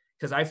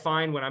 Because I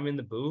find when I'm in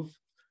the booth,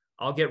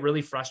 I'll get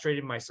really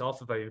frustrated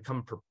myself if I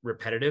become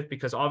repetitive,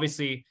 because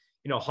obviously,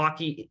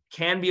 hockey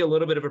can be a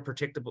little bit of a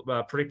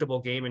predictable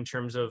game in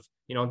terms of,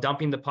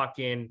 dumping the puck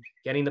in,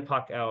 getting the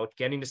puck out,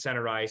 getting to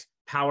center ice,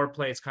 power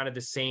play. It's kind of the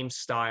same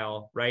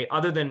style, right?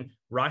 Other than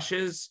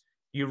rushes,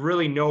 you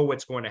really know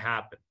what's going to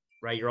happen,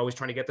 right? You're always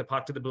trying to get the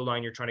puck to the blue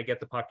line. You're trying to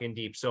get the puck in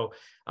deep. So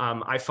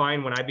I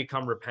find when I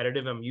become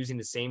repetitive, I'm using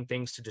the same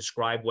things to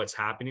describe what's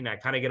happening. I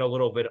kind of get a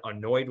little bit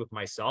annoyed with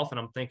myself, and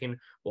I'm thinking,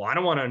 well, I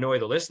don't want to annoy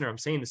the listener. I'm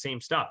saying the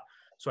same stuff.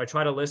 So I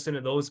try to listen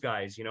to those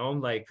guys,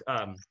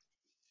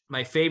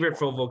 my favorite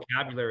for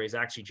vocabulary is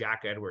actually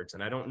Jack Edwards.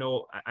 And I don't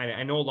know,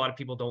 I know a lot of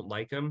people don't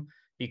like him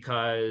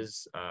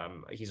because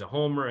he's a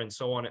homer and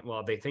so on.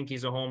 Well, they think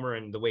he's a homer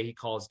and the way he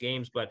calls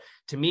games, but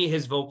to me,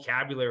 his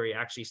vocabulary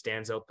actually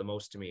stands out the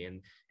most to me.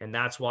 And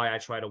that's why I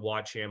try to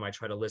watch him. I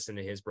try to listen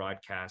to his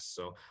broadcasts.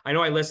 So I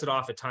know I listed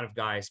off a ton of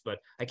guys, but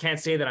I can't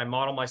say that I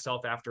model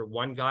myself after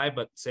one guy,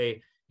 but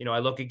say, I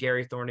look at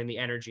Gary Thorne and the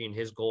energy in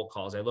his goal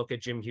calls. I look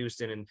at Jim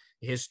Houston and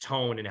his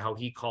tone and how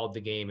he called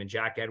the game, and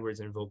Jack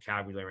Edwards and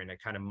vocabulary, and I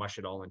kind of mush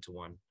it all into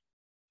one.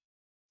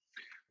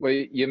 Well,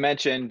 you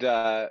mentioned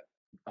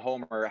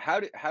Homer.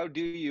 How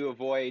do you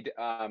avoid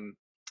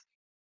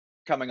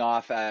coming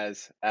off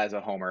as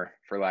a Homer,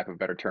 for lack of a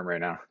better term,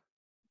 right now?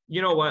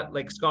 You know what,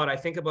 like, Scott, I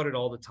think about it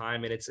all the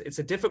time, and it's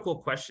a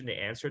difficult question to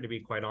answer, to be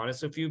quite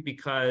honest with you,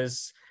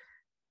 because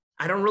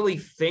I don't really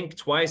think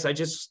twice.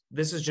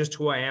 This is just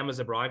who I am as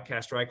a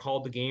broadcaster. I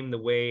called the game the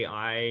way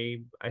I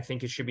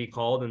think it should be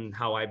called, and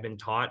how I've been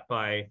taught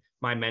by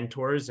my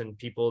mentors and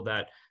people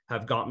that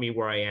have got me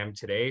where I am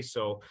today.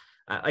 So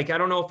I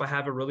don't know if I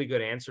have a really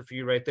good answer for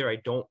you right there. I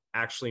don't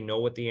actually know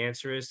what the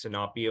answer is to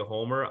not be a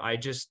homer. I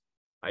just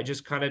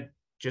kind of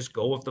just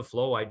go with the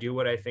flow. I do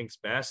what I think's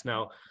best.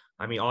 Now,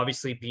 I mean,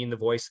 obviously being the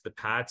voice of the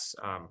Pats,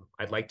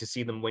 I'd like to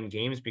see them win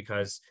games,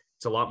 because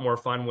it's a lot more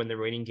fun when they're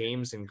winning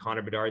games and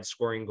Connor Bedard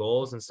scoring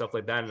goals and stuff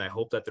like that. And I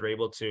hope that they're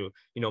able to,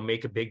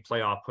 make a big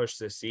playoff push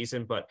this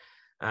season. But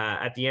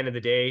at the end of the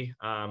day,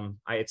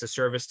 it's a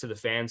service to the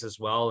fans as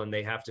well. And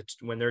they have to,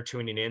 when they're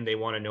tuning in, they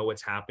want to know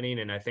what's happening.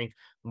 And I think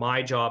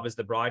my job as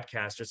the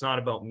broadcaster, it's not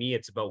about me,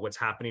 it's about what's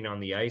happening on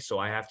the ice. So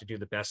I have to do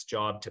the best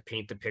job to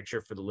paint the picture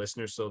for the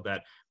listeners, so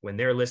that when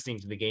they're listening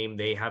to the game,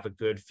 they have a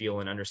good feel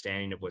and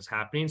understanding of what's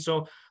happening.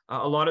 So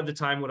a lot of the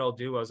time, what I'll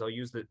do is I'll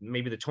use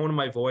maybe the tone of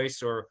my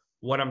voice, or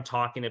what I'm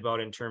talking about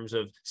in terms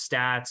of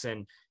stats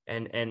and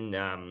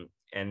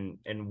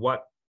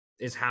what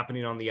is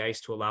happening on the ice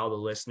to allow the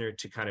listener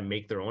to kind of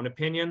make their own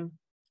opinion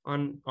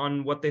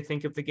on what they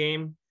think of the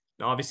game.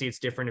 Now, obviously, it's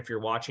different if you're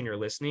watching or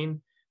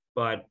listening,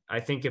 but I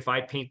think if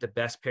I paint the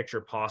best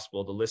picture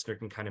possible, the listener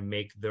can kind of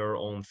make their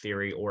own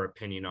theory or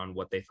opinion on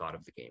what they thought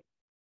of the game.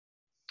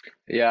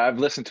 Yeah, I've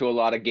listened to a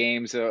lot of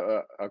games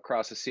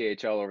across the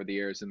CHL over the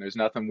years, and there's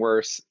nothing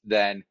worse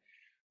than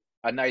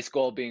a nice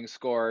goal being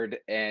scored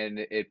and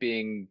it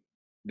being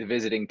the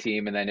visiting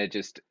team, and then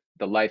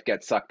the life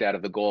gets sucked out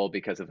of the goal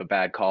because of a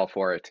bad call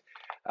for it.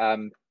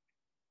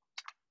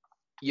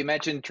 You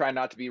mentioned trying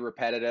not to be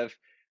repetitive.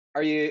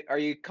 Are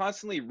you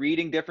constantly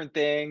reading different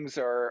things,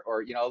 or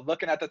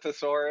looking at the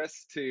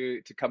thesaurus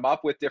to come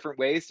up with different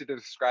ways to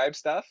describe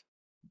stuff?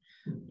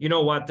 You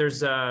know what?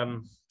 There's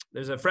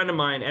a friend of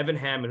mine, Evan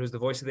Hammond, who's the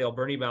voice of the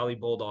Alberni Valley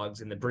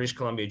Bulldogs in the British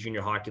Columbia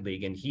Junior Hockey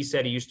League. And he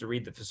said he used to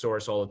read the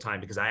thesaurus all the time,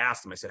 because I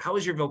asked him, I said, how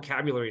is your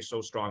vocabulary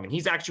so strong? And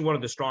he's actually one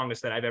of the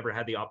strongest that I've ever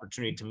had the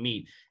opportunity to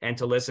meet and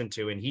to listen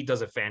to. And he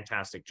does a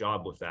fantastic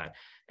job with that.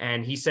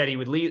 And he said he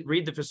would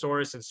read the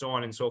thesaurus and so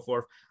on and so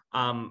forth.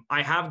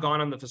 I have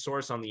gone on the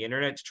thesaurus on the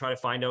internet to try to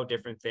find out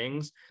different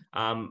things.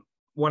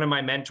 One of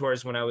my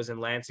mentors when I was in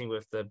Lansing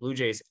with the Blue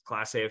Jays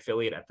Class A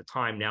affiliate at the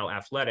time, now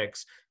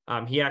Athletics,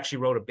 he actually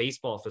wrote a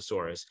baseball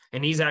thesaurus,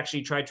 and he's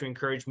actually tried to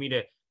encourage me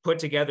to put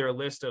together a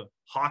list of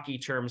hockey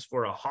terms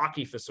for a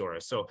hockey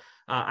thesaurus. So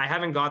I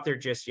haven't got there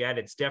just yet.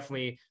 It's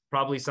definitely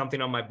probably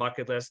something on my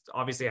bucket list.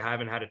 Obviously, I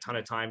haven't had a ton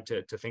of time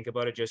to think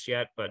about it just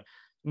yet, but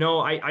no,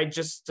 I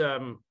just,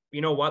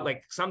 you know what,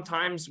 like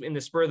sometimes in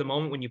the spur of the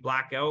moment when you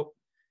black out,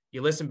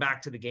 you listen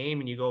back to the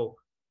game and you go,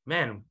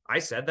 man, I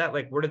said that,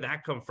 like, where did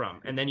that come from?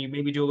 And then you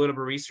maybe do a little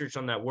bit of research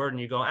on that word and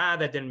you go,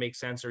 that didn't make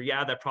sense, or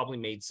yeah, that probably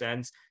made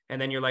sense.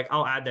 And then you're like,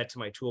 I'll add that to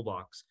my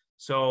toolbox.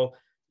 So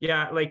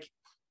yeah, like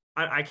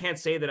I can't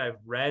say that I've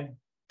read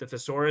the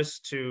thesaurus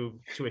to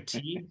a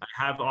T.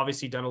 I have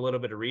obviously done a little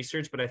bit of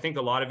research, but I think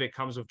a lot of it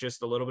comes with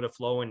just a little bit of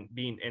flow and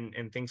being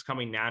and things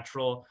coming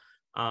natural,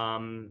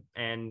 and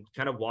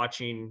kind of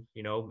watching,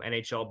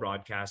 NHL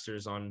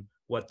broadcasters on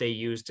what they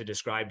use to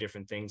describe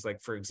different things.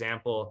 Like, for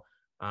example,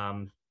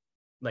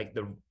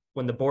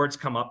 when the boards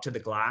come up to the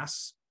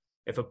glass,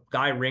 if a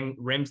guy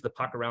rims the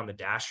puck around the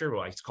dasher,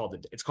 well, it's called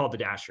the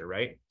dasher,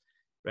 right?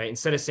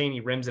 Instead of saying he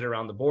rims it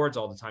around the boards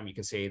all the time, you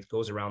can say it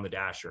goes around the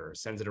dasher or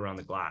sends it around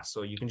the glass.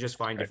 So you can just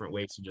find different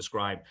ways to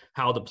describe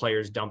how the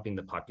player's dumping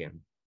the puck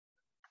in.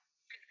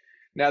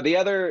 Now, the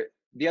other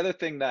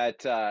thing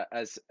that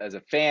as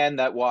a fan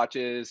that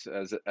watches,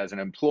 as an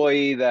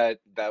employee that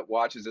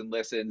watches and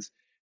listens,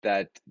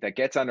 that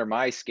gets under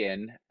my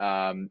skin,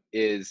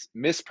 is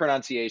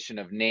mispronunciation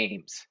of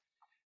names.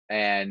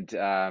 And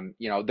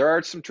there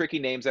are some tricky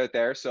names out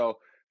there. So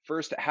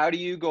first, how do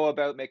you go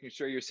about making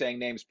sure you're saying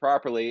names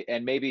properly?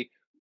 And maybe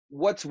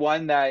what's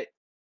one that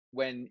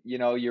when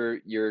you're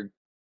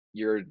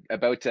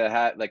about to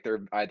have, like,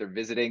 they're either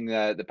visiting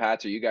the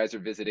Pats or you guys are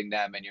visiting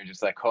them, and you're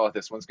just like, oh,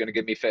 this one's going to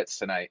give me fits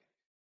tonight?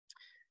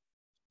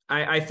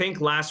 I think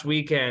last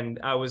weekend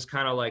I was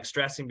kind of like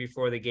stressing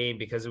before the game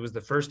because it was the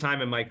first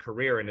time in my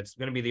career, and it's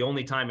going to be the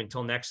only time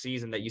until next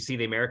season that you see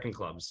the American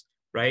clubs,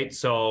 right?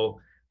 So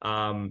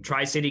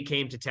Tri-City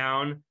came to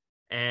town,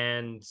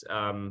 and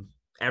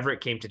Everett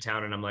came to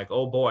town, and I'm like,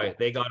 oh boy,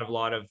 they got a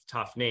lot of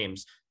tough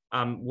names.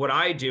 What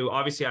I do,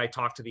 obviously I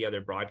talk to the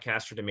other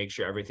broadcaster to make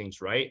sure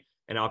everything's right,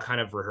 and I'll kind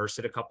of rehearse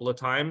it a couple of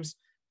times,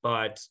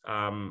 but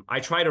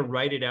I try to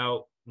write it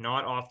out,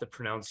 not off the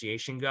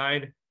pronunciation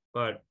guide,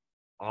 but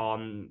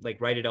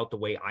write it out the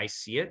way I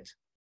see it.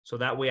 So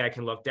that way I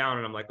can look down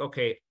and I'm like,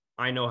 okay,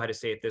 I know how to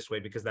say it this way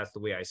because that's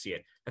the way I see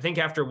it. I think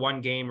after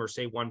one game or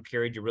say one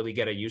period, you really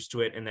get used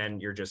to it and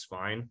then you're just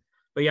fine.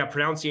 But yeah,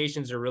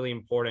 pronunciations are really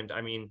important. I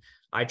mean,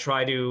 I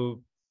try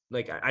to,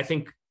 I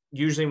think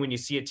usually when you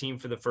see a team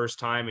for the first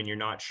time and you're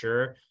not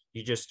sure,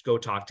 you just go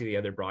talk to the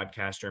other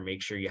broadcaster and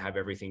make sure you have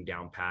everything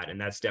down pat.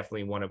 And that's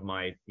definitely one of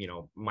my,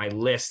 my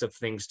list of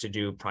things to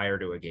do prior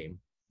to a game.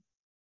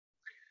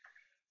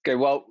 Okay,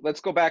 well,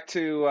 let's go back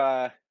to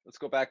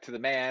the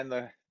man,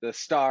 the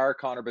star,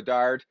 Connor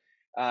Bedard.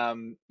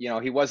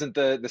 He wasn't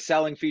the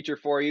selling feature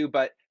for you,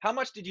 but how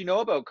much did you know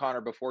about Connor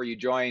before you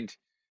joined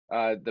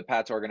the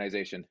Pats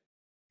organization?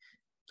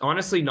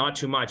 Honestly, not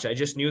too much. I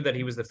just knew that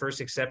he was the first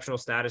exceptional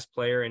status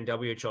player in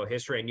WHL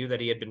history. I knew that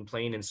he had been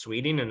playing in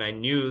Sweden, and I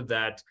knew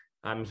that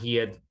he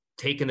had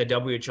taken the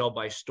WHL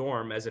by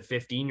storm as a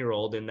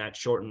 15-year-old in that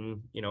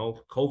shortened,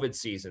 COVID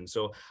season.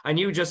 So I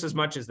knew just as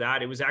much as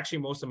that. It was actually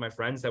most of my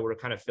friends that were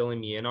kind of filling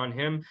me in on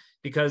him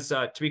because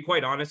to be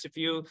quite honest with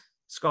you,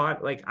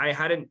 Scott, I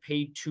hadn't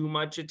paid too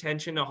much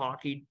attention to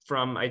hockey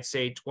from, I'd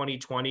say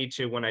 2020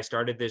 to when I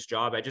started this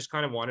job. I just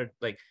kind of wanted,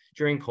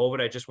 during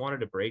COVID, I just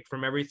wanted a break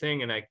from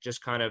everything. And I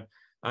just kind of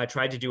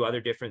tried to do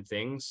other different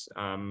things.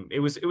 It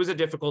was a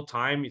difficult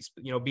time. It's,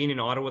 being in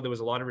Ottawa, there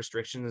was a lot of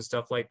restrictions and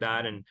stuff like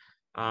that. And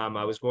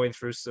I was going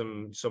through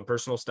some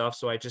personal stuff.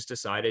 So I just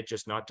decided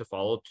just not to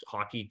follow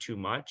hockey too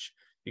much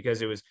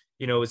because it was,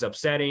 it was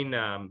upsetting.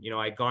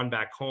 I'd gone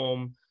back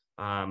home.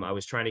 I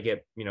was trying to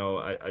get,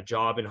 a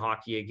job in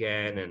hockey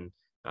again.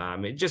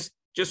 And it just,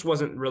 just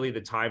wasn't really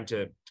the time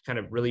to kind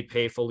of really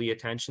pay fully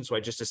attention. So I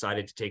just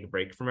decided to take a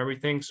break from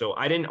everything. So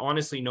I didn't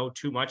honestly know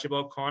too much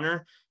about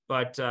Connor,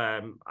 but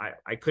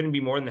I couldn't be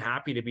more than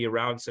happy to be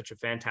around such a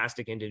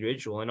fantastic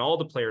individual and all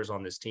the players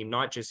on this team,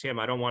 not just him.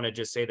 I don't want to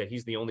just say that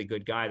he's the only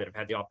good guy that I've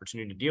had the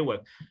opportunity to deal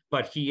with,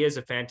 but he is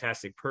a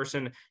fantastic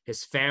person.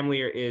 His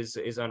family is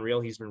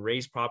unreal. He's been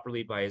raised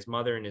properly by his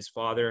mother and his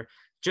father.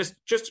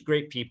 Just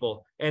great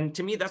people. And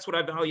to me, that's what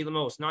I value the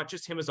most, not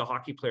just him as a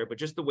hockey player, but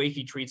just the way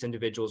he treats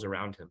individuals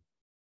around him.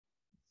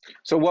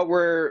 So what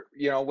were,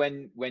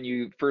 when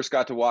you first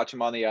got to watch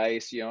him on the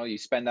ice, you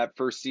spend that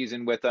first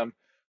season with him,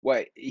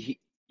 what he,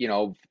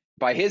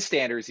 by his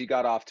standards, he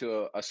got off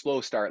to a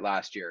slow start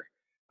last year.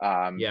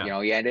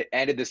 Yeah. He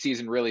ended the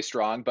season really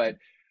strong, but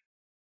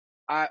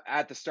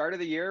at the start of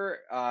the year,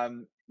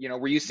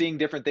 were you seeing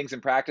different things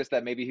in practice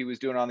that maybe he was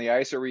doing on the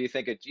ice, or were you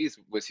thinking, geez,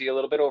 was he a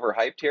little bit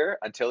overhyped here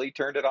until he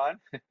turned it on?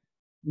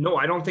 No,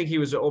 I don't think he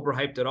was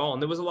overhyped at all.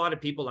 And there was a lot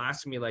of people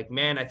asking me like,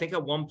 man, I think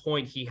at one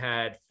point he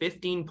had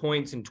 15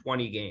 points in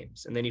 20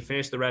 games. And then he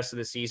finished the rest of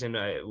the season.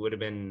 It would have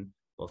been,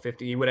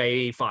 50, he would have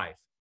 85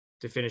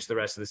 to finish the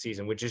rest of the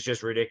season, which is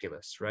just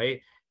ridiculous.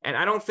 Right. And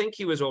I don't think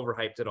he was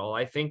overhyped at all.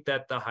 I think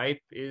that the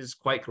hype is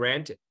quite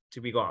granted,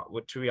 to be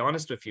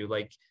honest with you.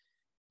 Like,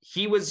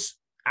 he was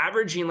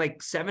averaging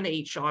like 7 to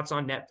 8 shots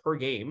on net per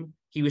game.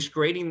 He was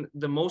creating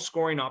the most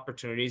scoring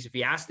opportunities. If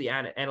you ask the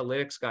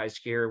analytics guys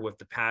here with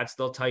the Pats,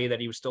 they'll tell you that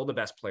he was still the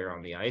best player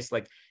on the ice.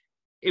 Like,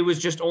 it was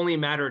just only a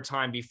matter of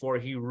time before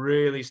he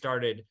really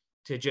started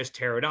to just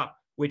tear it up,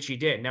 which he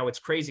did. Now, it's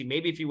crazy.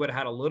 Maybe if he would have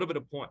had a little bit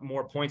of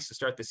more points to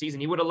start the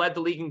season, he would have led the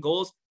league in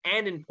goals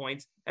and in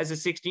points as a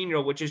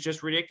 16-year-old, which is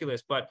just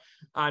ridiculous. But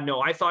no,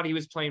 I thought he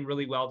was playing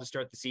really well to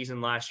start the season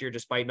last year,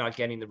 despite not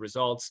getting the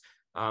results.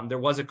 There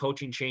was a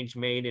coaching change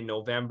made in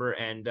November,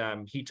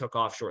 and he took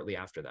off shortly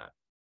after that.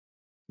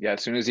 Yeah,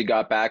 as soon as he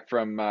got back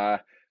from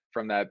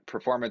that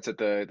performance at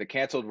the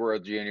canceled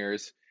World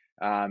Juniors,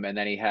 and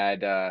then he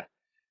had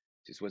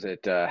was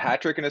it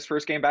hat trick in his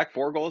first game back,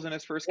 4 goals in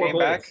his first 4 game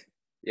goals. back?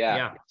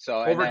 Yeah.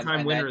 So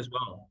overtime winner as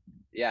well.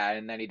 Yeah,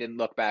 and then he didn't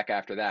look back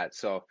after that.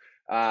 So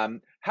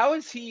how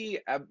is he,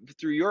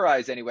 through your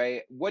eyes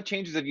anyway, what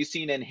changes have you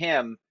seen in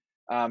him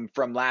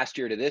from last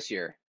year to this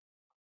year?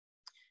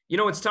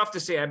 It's tough to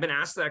say. I've been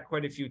asked that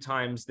quite a few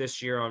times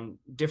this year on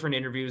different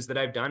interviews that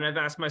I've done. I've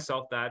asked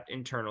myself that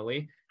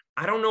internally.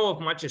 I don't know if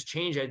much has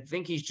changed. I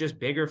think he's just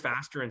bigger,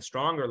 faster, and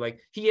stronger.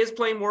 Like, he is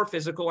playing more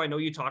physical. I know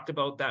you talked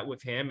about that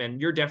with him, and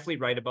you're definitely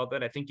right about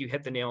that. I think you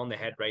hit the nail on the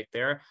head right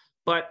there.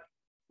 But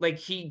like,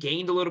 he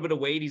gained a little bit of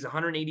weight. He's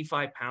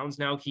 185 pounds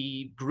now.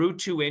 He grew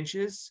 2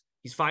 inches.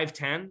 He's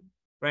 5'10",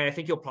 right? I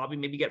think he'll probably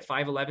maybe get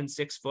 5'11",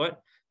 6 foot.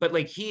 But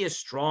like, he is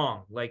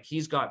strong. Like,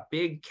 he's got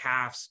big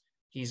calves.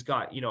 He's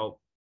got,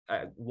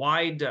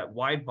 wide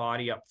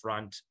body up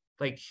front.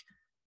 Like,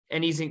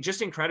 and he's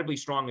just incredibly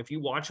strong. If you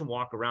watch him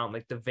walk around,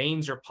 like, the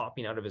veins are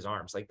popping out of his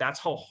arms. Like, that's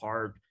how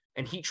hard.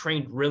 And he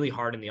trained really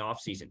hard in the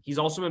offseason. He's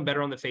also been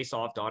better on the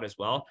face-off dot as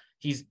well.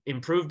 He's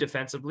improved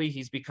defensively.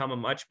 He's become a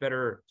much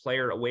better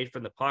player away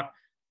from the puck.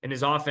 And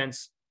his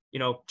offense,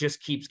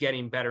 just keeps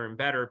getting better and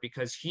better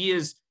because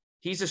he's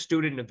a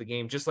student of the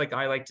game. Just like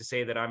I like to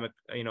say that I'm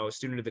a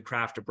student of the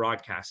craft of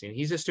broadcasting.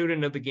 He's a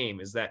student of the game,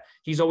 is that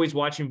he's always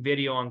watching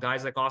video on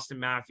guys like Austin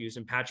Matthews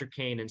and Patrick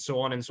Kane and so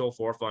on and so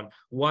forth on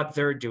what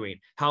they're doing,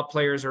 how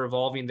players are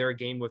evolving their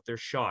game with their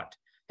shot.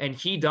 And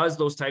he does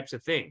those types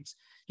of things.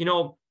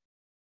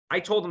 I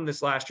told him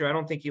this last year. I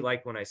don't think he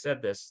liked when I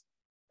said this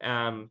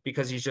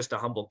because he's just a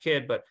humble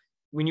kid. But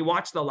when you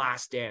watch The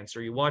Last Dance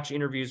or you watch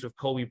interviews with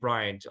Kobe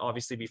Bryant,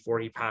 obviously before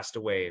he passed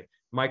away,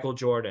 Michael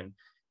Jordan,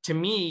 to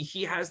me,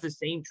 he has the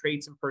same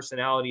traits and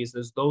personalities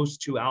as those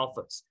 2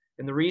 alphas.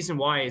 And the reason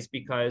why is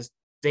because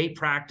they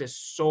practice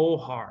so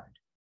hard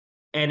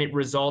and it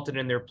resulted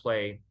in their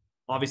play,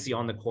 obviously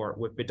on the court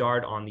with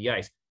Bedard on the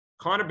ice.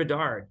 Connor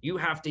Bedard, you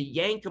have to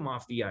yank him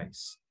off the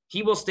ice.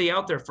 He will stay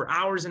out there for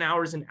hours and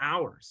hours and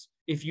hours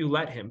if you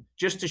let him,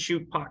 just to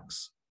shoot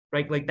pucks,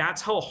 right? Like,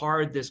 that's how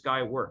hard this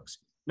guy works,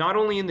 not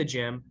only in the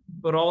gym,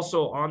 but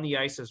also on the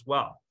ice as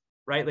well,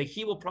 right? Like,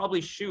 he will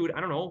probably shoot,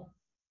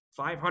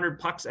 500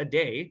 pucks a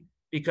day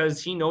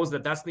because he knows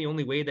that that's the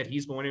only way that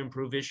he's going to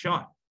improve his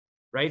shot,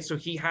 right? So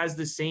he has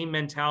the same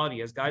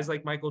mentality as guys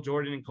like Michael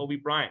Jordan and Kobe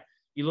Bryant.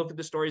 You look at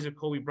the stories of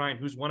Kobe Bryant,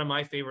 who's one of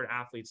my favorite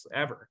athletes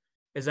ever,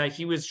 is that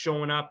he was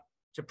showing up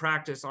to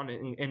practice on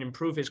it and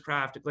improve his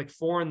craft at like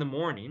 4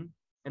 a.m.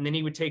 And then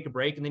he would take a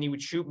break and then he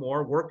would shoot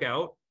more, work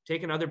out,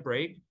 take another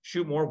break,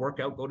 shoot more, work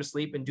out, go to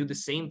sleep, and do the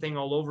same thing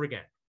all over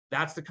again.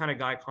 That's the kind of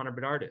guy Connor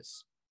Bedard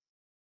is.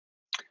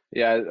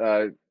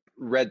 Yeah,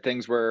 read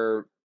things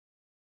where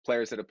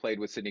players that have played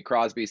with Sidney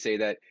Crosby say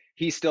that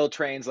he still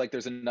trains like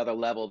there's another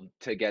level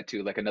to get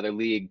to, like another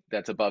league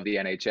that's above the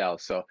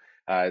NHL. So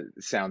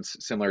sounds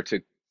similar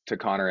to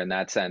Connor in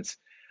that sense.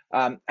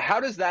 How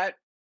does that,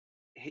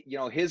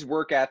 his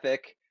work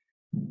ethic,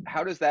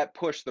 how does that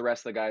push the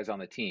rest of the guys on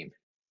the team?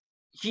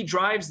 he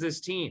drives this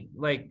team.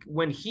 Like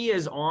when he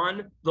is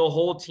on, the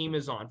whole team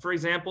is on. For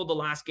example, the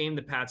last game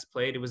the Pats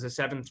played, it was a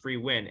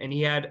 7-3 win, and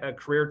he had a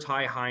career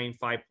tie high in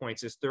 5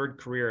 points, his third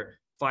career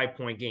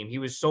 5-point game. He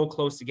was so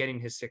close to getting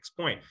his 6th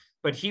point,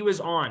 but he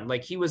was on.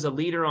 Like he was a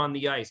leader on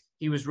the ice.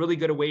 He was really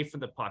good away from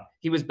the puck.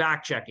 He was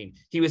back checking.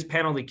 He was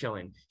penalty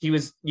killing. He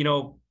was,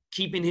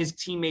 keeping his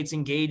teammates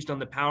engaged on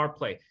the power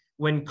play.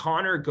 When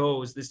Connor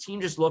goes, this team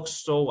just looks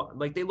so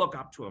like they look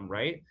up to him,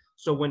 right?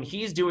 So when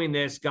he's doing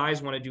this,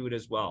 guys want to do it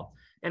as well.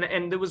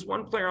 And there was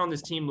one player on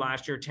this team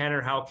last year,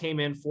 Tanner Howe, came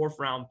in 4th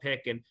round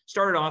pick and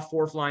started off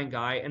 4th line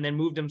guy and then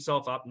moved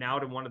himself up now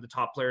to one of the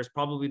top players,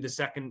 probably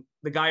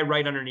the guy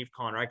right underneath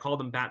Connor. I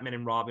called him Batman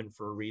and Robin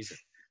for a reason.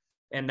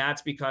 And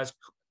that's because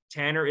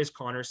Tanner is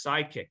Connor's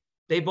sidekick.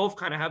 They both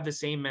kind of have the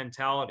same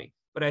mentality.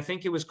 But I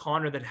think it was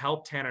Connor that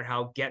helped Tanner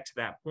Howe get to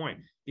that point,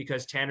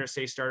 because Tanner,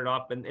 started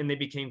off and they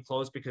became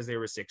close because they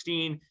were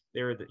 16.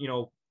 They were,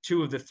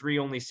 2 of the 3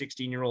 only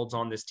 16-year-olds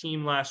on this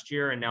team last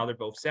year, and now they're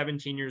both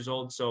 17 years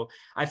old. So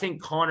I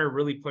think Connor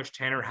really pushed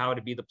Tanner Howe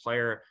to be the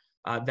player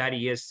that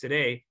he is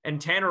today.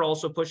 And Tanner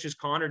also pushes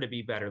Connor to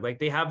be better. Like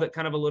they have that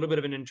kind of a little bit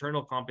of an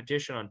internal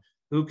competition on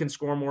who can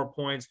score more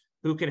points,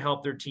 who can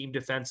help their team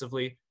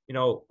defensively,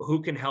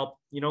 who can help,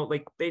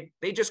 like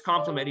they just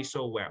complement each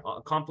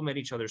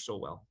other so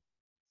well.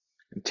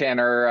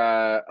 Tanner,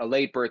 a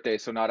late birthday,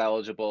 so not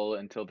eligible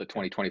until the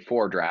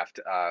 2024 draft,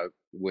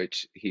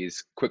 which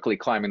he's quickly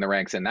climbing the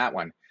ranks in that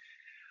one.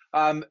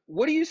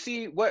 What do you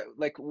see?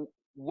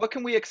 What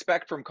can we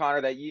expect from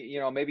Connor that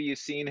maybe you've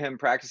seen him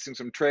practicing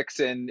some tricks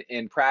in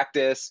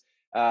practice,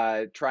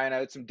 trying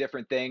out some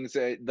different things?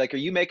 Are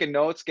you making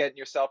notes, getting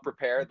yourself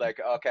prepared? Like,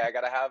 okay, I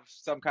got to have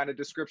some kind of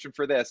description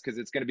for this because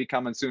it's going to be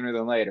coming sooner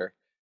than later.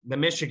 The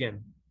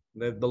Michigan,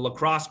 the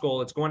lacrosse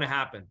goal, it's going to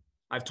happen.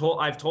 I've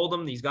told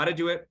him he's got to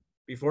do it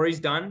before he's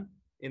done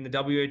in the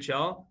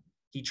WHL.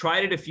 He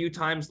tried it a few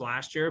times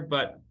last year,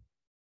 but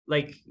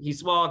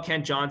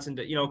Kent Johnson,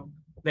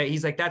 that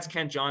he's like, that's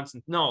Kent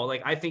Johnson. No,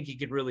 I think he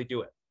could really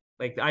do it.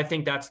 I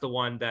think that's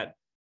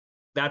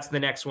that's the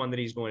next one that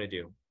he's going to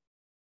do.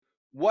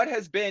 What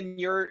has been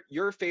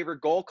your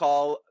favorite goal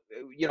call?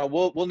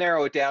 We'll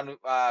narrow it down.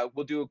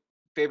 We'll do a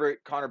favorite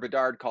Connor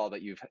Bedard call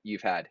that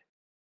you've had.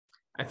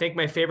 I think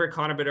my favorite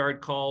Connor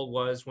Bedard call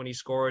was when he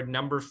scored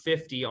number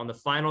 50 on the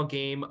final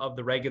game of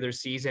the regular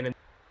season. And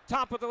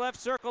top of the left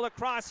circle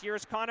across.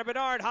 Here's Connor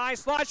Bedard. High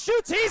slot,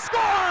 shoots, he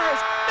scores!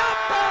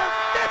 Number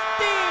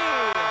 50!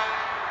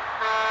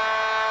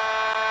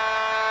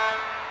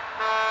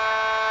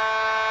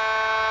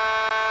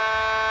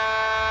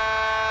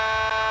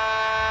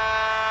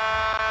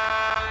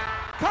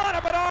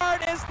 Connor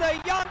Bedard is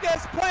the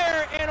youngest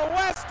player in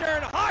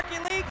Western Hockey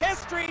League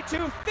history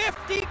to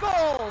 50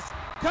 goals.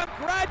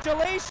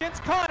 Congratulations,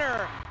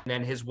 Connor. And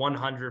then his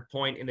 100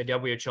 point in the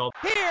WHL.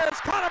 Here's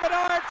Connor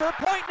Bedard for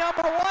point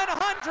number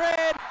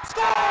 100.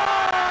 Scores!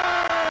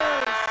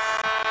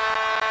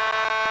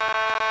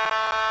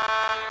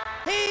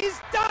 He's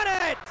done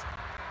it!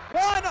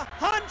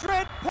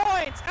 100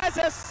 points as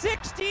a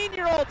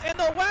 16-year-old in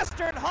the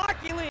Western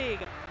Hockey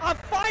League. A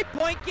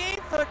 5-point game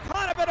for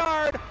Connor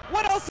Bedard.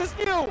 What else is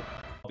new?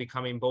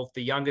 Becoming both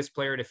the youngest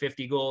player to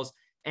 50 goals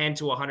and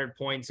to 100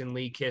 points in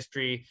league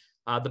history.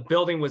 The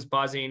building was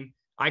buzzing.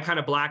 I kind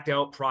of blacked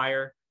out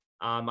prior.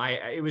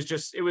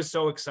 It was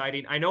so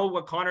exciting. I know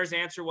what Connor's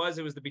answer was.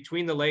 It was the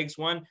between the legs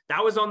one.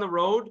 That was on the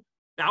road.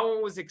 That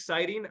one was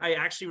exciting. I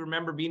actually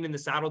remember being in the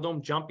Saddle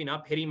Dome, jumping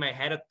up, hitting my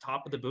head at the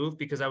top of the booth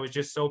because I was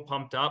just so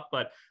pumped up.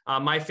 But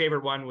my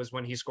favorite one was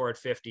when he scored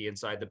 50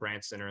 inside the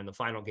Brandt Center in the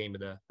final game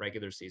of the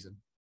regular season.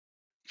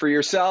 For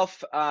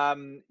yourself,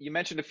 you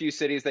mentioned a few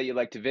cities that you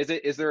like to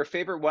visit. Is there a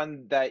favorite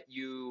one that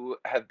you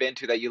have been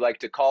to that you like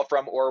to call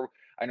from? Or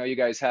I know you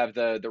guys have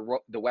the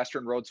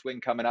Western Road Swing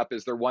coming up.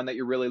 Is there one that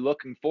you're really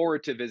looking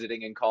forward to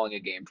visiting and calling a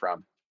game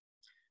from?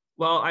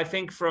 Well, I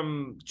think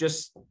from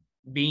just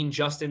being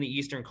just in the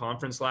Eastern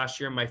Conference last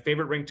year, my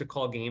favorite rink to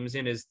call games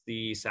in is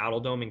the Saddle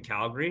Dome in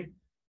Calgary.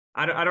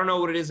 I don't know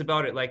what it is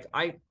about it.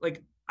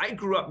 I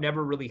grew up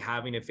never really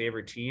having a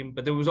favorite team,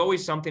 but there was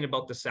always something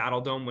about the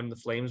Saddle Dome when the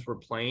Flames were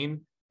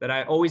playing that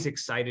I always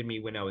excited me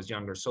when I was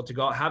younger. So to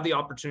go have the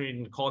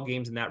opportunity to call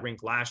games in that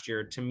rink last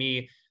year, to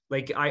me,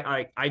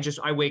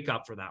 I wake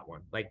up for that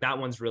one. That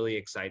one's really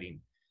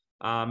exciting.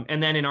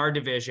 And then in our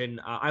division,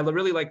 I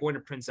really like going to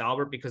Prince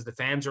Albert because the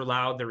fans are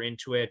loud, they're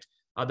into it.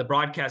 The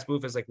broadcast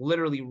booth is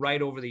literally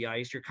right over the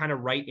ice. You're kind of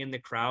right in the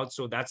crowd.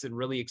 So that's a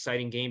really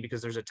exciting game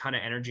because there's a ton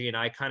of energy and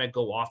I kind of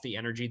go off the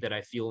energy that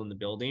I feel in the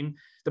building.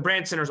 The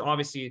Brandt Center is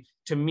obviously,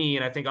 to me,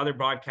 and I think other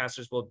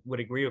broadcasters would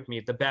agree with me,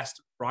 the best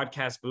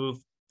broadcast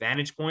booth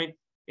vantage point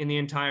in the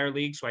entire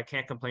league. So I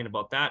can't complain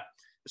about that.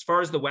 As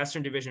far as the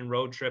Western Division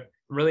road trip,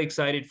 I'm really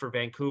excited for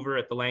Vancouver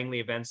at the Langley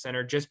Event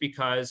Center just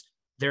because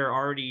they're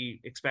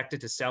already expected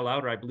to sell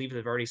out, or I believe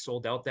they've already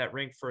sold out that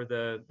rink for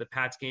the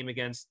Pats game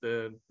against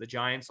the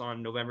Giants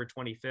on November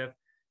 25th.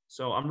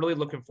 So I'm really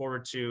looking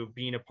forward to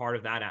being a part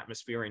of that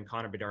atmosphere in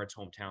Connor Bedard's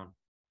hometown.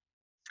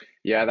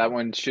 Yeah, that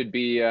one should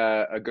be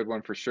a good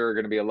one for sure.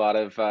 Going to be a lot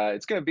of,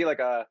 it's going to be like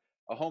a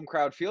home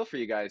crowd feel for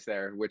you guys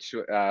there, which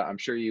I'm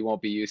sure you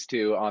won't be used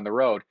to on the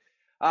road.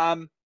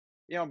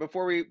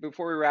 Before we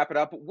wrap it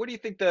up, what do you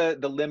think the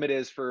limit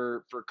is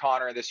for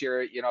Connor this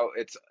year?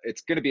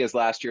 It's going to be his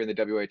last year in the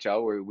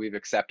WHL, where we've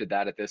accepted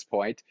that at this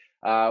point.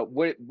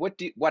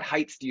 What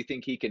heights do you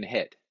think he can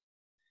hit?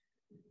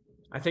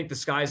 I think the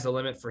sky's the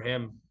limit for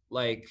him.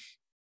 Like,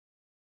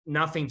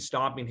 nothing's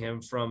stopping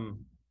him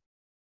from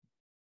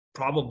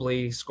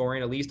probably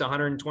scoring at least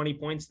 120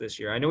 points this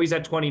year. I know he's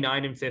at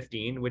 29 and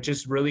 15, which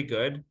is really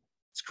good.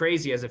 It's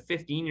crazy. As a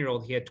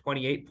 15-year-old, he had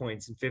 28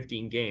 points in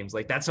 15 games.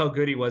 Like, that's how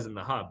good he was in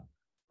the hub,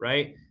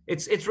 right?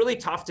 It's really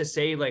tough to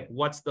say, like,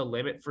 what's the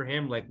limit for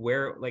him, like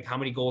how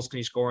many goals can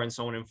he score and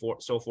so on and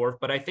so forth.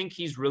 But I think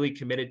he's really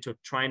committed to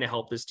trying to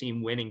help this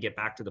team win and get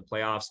back to the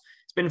playoffs.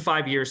 It's been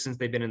 5 years since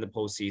they've been in the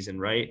postseason,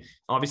 right?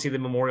 Obviously, the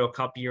Memorial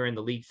Cup year and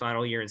the league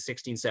final year in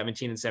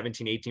 16-17 and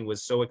 17-18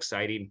 was so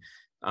exciting.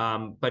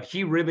 But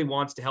he really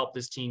wants to help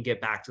this team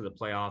get back to the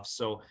playoffs.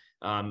 So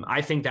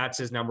I think that's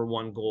his number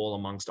one goal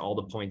amongst all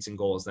the points and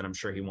goals that I'm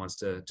sure he wants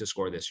to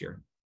score this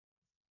year.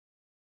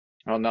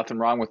 Well, nothing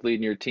wrong with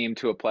leading your team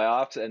to a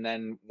playoffs. And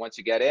then once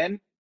you get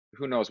in,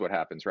 who knows what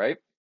happens, right?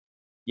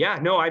 Yeah,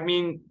 no, I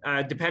mean,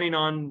 depending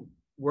on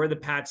where the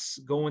Pats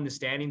go in the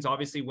standings,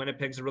 obviously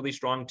Winnipeg's a really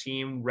strong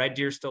team. Red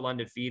Deer's still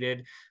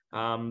undefeated.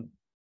 I'm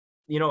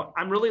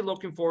really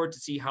looking forward to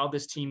see how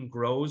this team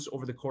grows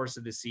over the course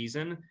of the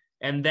season.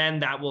 And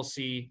then that we'll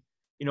see,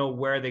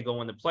 where they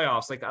go in the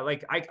playoffs.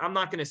 I'm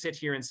not going to sit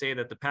here and say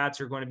that the Pats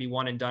are going to be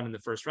one and done in the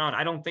first round.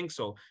 I don't think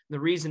so. The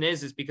reason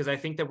is because I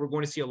think that we're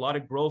going to see a lot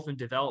of growth and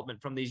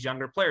development from these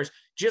younger players,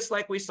 just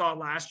like we saw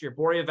last year.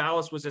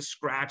 Boreavalis was a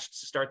scratch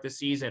to start the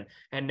season,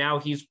 and now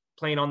he's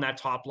playing on that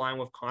top line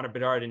with Connor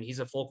Bedard, and he's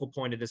a focal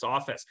point of this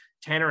offense.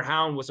 Tanner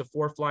Hound was a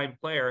fourth line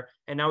player,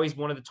 and now he's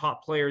one of the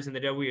top players in the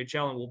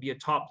WHL and will be a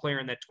top player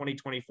in that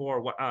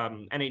 2024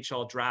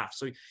 NHL draft.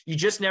 So you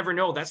just never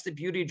know. That's the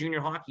beauty of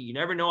junior hockey. You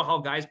never know how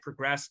guys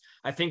progress.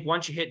 I think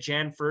once you hit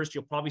Jan 1st,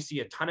 you'll probably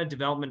see a ton of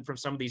development from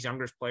some of these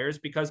younger players,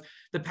 because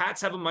the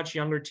Pats have a much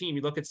younger team.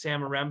 You look at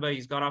Sam Aremba,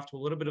 he's got off to a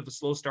little bit of a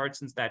slow start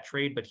since that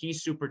trade, but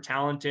he's super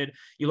talented.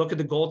 You look at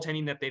the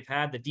goaltending that they've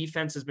had, the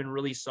defense has been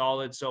really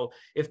solid. So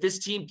if this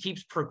team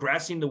keeps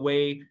progressing the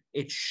way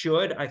it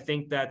should, I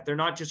think that they're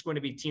not just going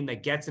to be a team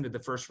that gets into the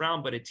first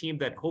round, but a team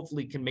that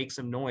hopefully can make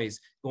some noise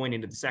going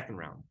into the second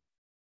round.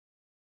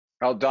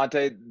 Well,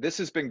 Dante, this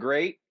has been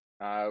great.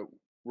 We're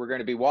going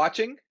to be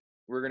watching.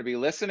 We're going to be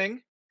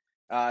listening.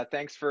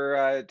 Thanks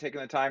for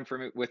taking the time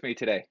with me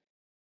today.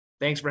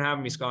 Thanks for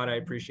having me, Scott. I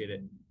appreciate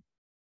it.